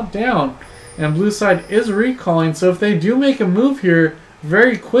it's not down, and blue side is recalling. So if they do make a move here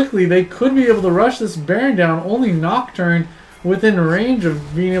very quickly, they could be able to rush this Baron down. Only Nocturne within range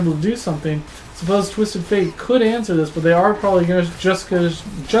of being able to do something. Suppose Twisted Fate could answer this, but they are probably just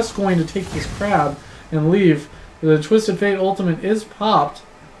going to take this crab and leave. The Twisted Fate ultimate is popped.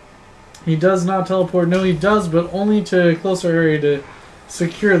 He does not teleport. No, he does, but only to a closer area to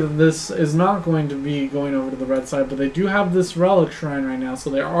secure that this is not going to be going over to the red side. But they do have this relic shrine right now, so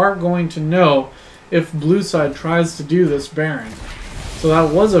they are going to know if blue side tries to do this Baron. So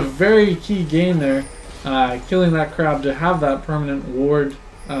that was a very key gain there, killing that crab to have that permanent ward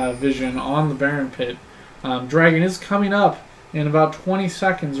vision on the Baron pit. Dragon is coming up in about 20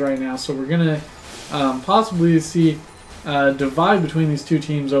 seconds right now, so we're going to possibly see divide between these two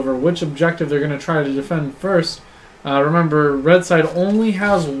teams over which objective they're going to try to defend first. Remember, red side only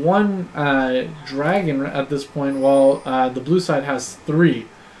has one dragon at this point, while the blue side has 3.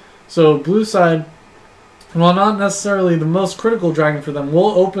 So blue side, while not necessarily the most critical dragon for them,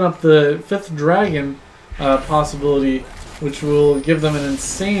 will open up the 5th dragon possibility, which will give them an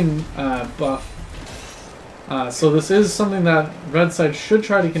insane buff. So this is something that red side should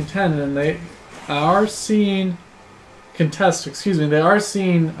try to contend, and they are seeing they are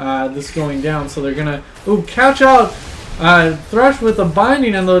seeing this going down, so they're gonna catch out Thresh with a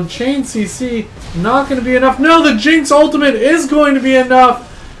binding, and the chain CC not gonna be enough. No, the Jinx ultimate is going to be enough.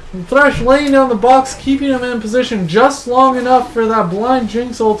 Thresh laying down the box, keeping him in position just long enough for that blind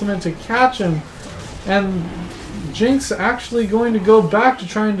Jinx ultimate to catch him, and Jinx actually going to go back to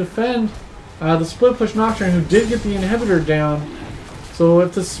try and defend the split push Nocturne, who did get the inhibitor down. So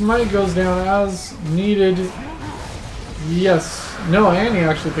if the smite goes down as needed, yes, no, Annie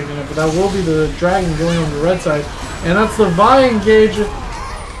actually picking up, but that will be the dragon going on the red side, and that's the Vi engage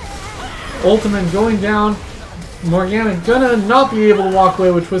ultimate going down. Morgana gonna not be able to walk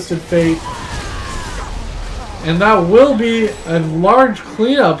away with Twisted Fate, and that will be a large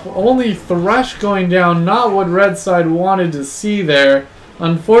cleanup. Only Thresh going down, not what red side wanted to see there.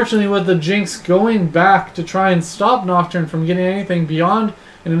 Unfortunately, with the Jinx going back to try and stop Nocturne from getting anything beyond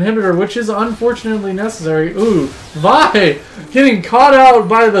an inhibitor, which is unfortunately necessary. Ooh, Vi getting caught out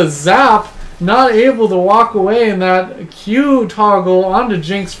by the zap, not able to walk away, and that Q toggle onto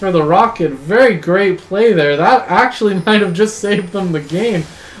Jinx for the rocket. Very great play there. That actually might have just saved them the game.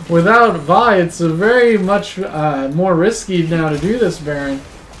 Without Vi, it's a very much more risky now to do this Baron.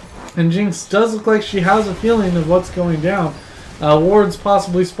 And Jinx does look like she has a feeling of what's going down. Ward's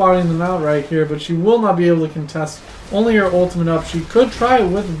possibly spotting them out right here, but she will not be able to contest. Only her ultimate up. She could try it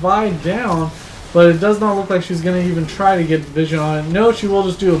with Vi down, but it does not look like she's going to even try to get vision on it. No, she will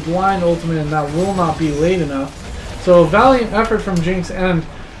just do a blind ultimate, and that will not be late enough. So valiant effort from Jinx, and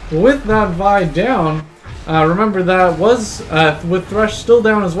with that Vi down, remember that was with Thresh still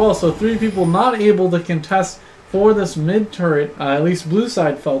down as well, so 3 people not able to contest for this mid turret, at least blue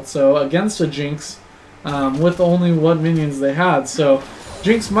side felt so, against a Jinx. With only what minions they had. So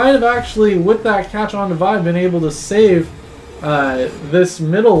Jinx might have actually, with that catch on to Vi, been able to save this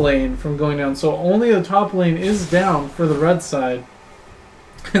middle lane from going down. So only the top lane is down for the red side.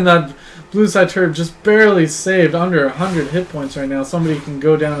 And that blue side turret just barely saved, under 100 hit points right now. Somebody can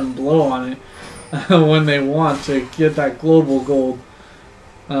go down and blow on it when they want to get that global gold.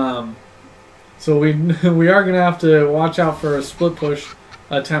 So we are going to have to watch out for a split push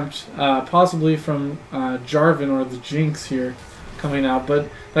attempt, possibly from Jarvan or the Jinx here coming out, but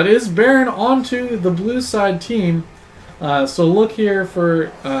that is Baron onto the blue side team. So look here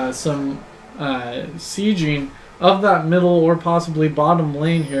for some sieging of that middle or possibly bottom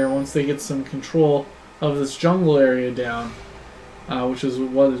lane here once they get some control of this jungle area down, which is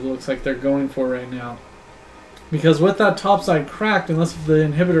what it looks like they're going for right now. Because with that top side cracked, unless the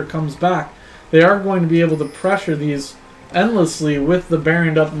inhibitor comes back, they are going to be able to pressure these endlessly with the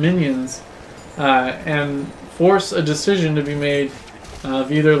Baroned up minions and force a decision to be made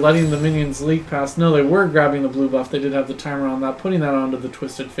of either letting the minions leak past. No, they were grabbing the blue buff. They did have the timer on that, putting that onto the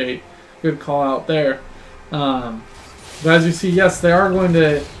Twisted Fate. Good call out there. But as you see, yes, they are going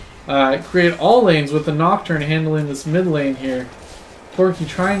to create all lanes with the Nocturne handling this mid lane here. Corki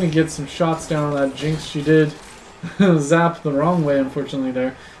trying to get some shots down on that Jinx. She did zap the wrong way, unfortunately,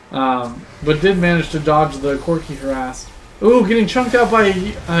 there. But did manage to dodge the Corki harass. Ooh, getting chunked out by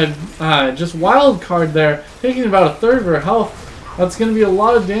just wild card there, taking about a third of her health. That's going to be a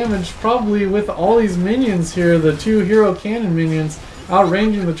lot of damage, probably with all these minions here, the 2 hero cannon minions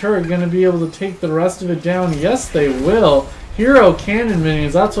outranging the turret, going to be able to take the rest of it down. Yes, they will. Hero cannon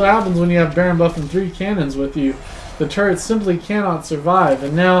minions, that's what happens when you have Baron buff and 3 cannons with you. the turrets simply cannot survive.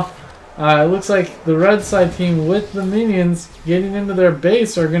 And now it looks like the red side team with the minions getting into their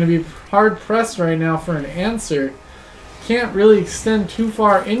base are going to be hard pressed right now for an answer. Can't really extend too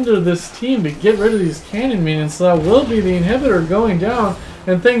far into this team to get rid of these cannon minions, so that will be the inhibitor going down,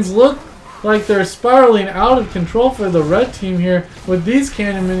 and things look like they're spiraling out of control for the red team here with these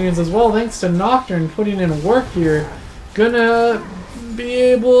cannon minions as well, thanks to Nocturne putting in work here. Gonna be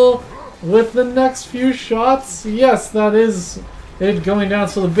able, with the next few shots, yes, that is it going down.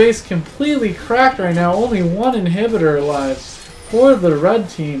 So the base completely cracked right now, only one inhibitor alive for the red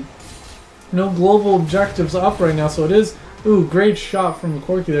team. No global objectives up right now, so it is, ooh, great shot from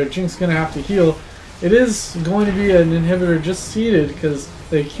Corky there. Jinx gonna have to heal. It is going to be an inhibitor just seated because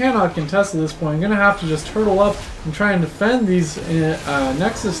they cannot contest at this point. I'm gonna have to just turtle up and try and defend these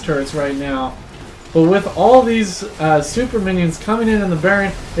Nexus turrets right now. But with all these super minions coming in the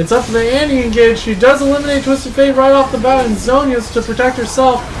Baron, it's up to the Annie engage. She does eliminate Twisted Fate right off the bat, and Zonia's to protect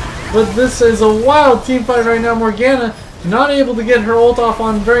herself. But this is a wild team fight right now. Morgana not able to get her ult off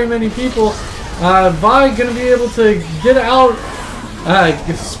on very many people. Vi going to be able to get out,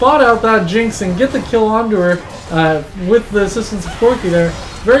 spot out that Jinx and get the kill onto her with the assistance of Corky there.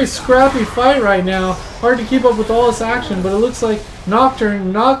 Very scrappy fight right now. Hard to keep up with all this action, but it looks like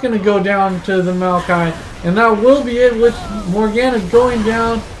Nocturne not going to go down to the Maokai. And that will be it with Morgana going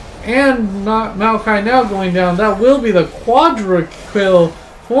down and not Maokai now going down. That will be the quadra kill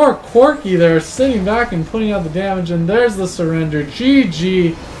for Corky there, sitting back and putting out the damage, and there's the surrender.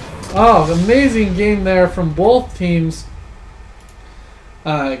 GG. Oh, amazing game there from both teams.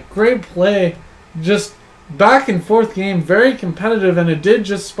 Great play. Just back and forth game, very competitive, and it did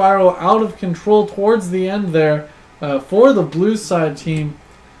just spiral out of control towards the end there for the blue side team.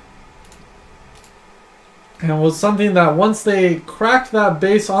 And it was something that once they cracked that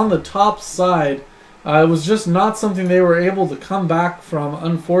base on the top side, it was just not something they were able to come back from,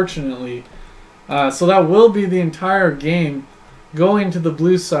 unfortunately. So that will be the entire game going to the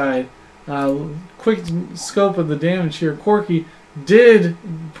blue side. Quick scope of the damage here. Corky did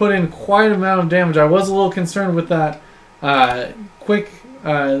put in quite an amount of damage. I was a little concerned with that the quick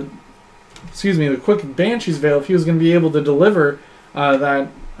Banshee's Veil, if he was going to be able to deliver that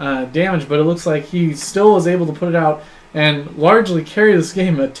damage, but it looks like he still was able to put it out and largely carry this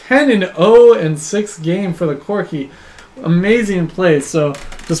game. A 10-0-6 game for the Corky. Amazing play. So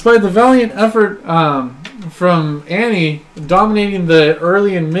despite the valiant effort from Annie dominating the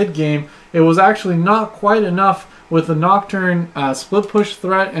early and mid game, it was actually not quite enough with the Nocturne split push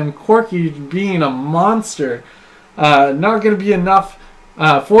threat and Corky being a monster. Not going to be enough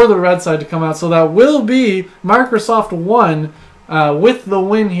for the red side to come out. So that will be Microsoft 1 with the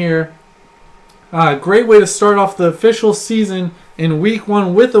win here. Great way to start off the official season in week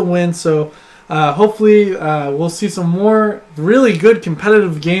 1 with a win. So hopefully we'll see some more really good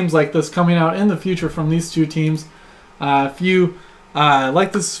competitive games like this coming out in the future from these two teams. If you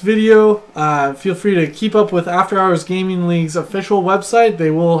like this video, feel free to keep up with After Hours Gaming League's official website.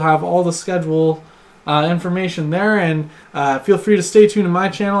 They will have all the schedule information there, and feel free to stay tuned to my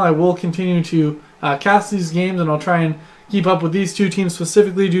channel. I will continue to cast these games, and I'll try and keep up with these two teams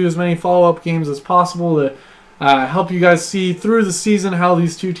specifically, do as many follow-up games as possible to help you guys see through the season how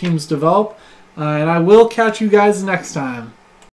these two teams develop. And I will catch you guys next time.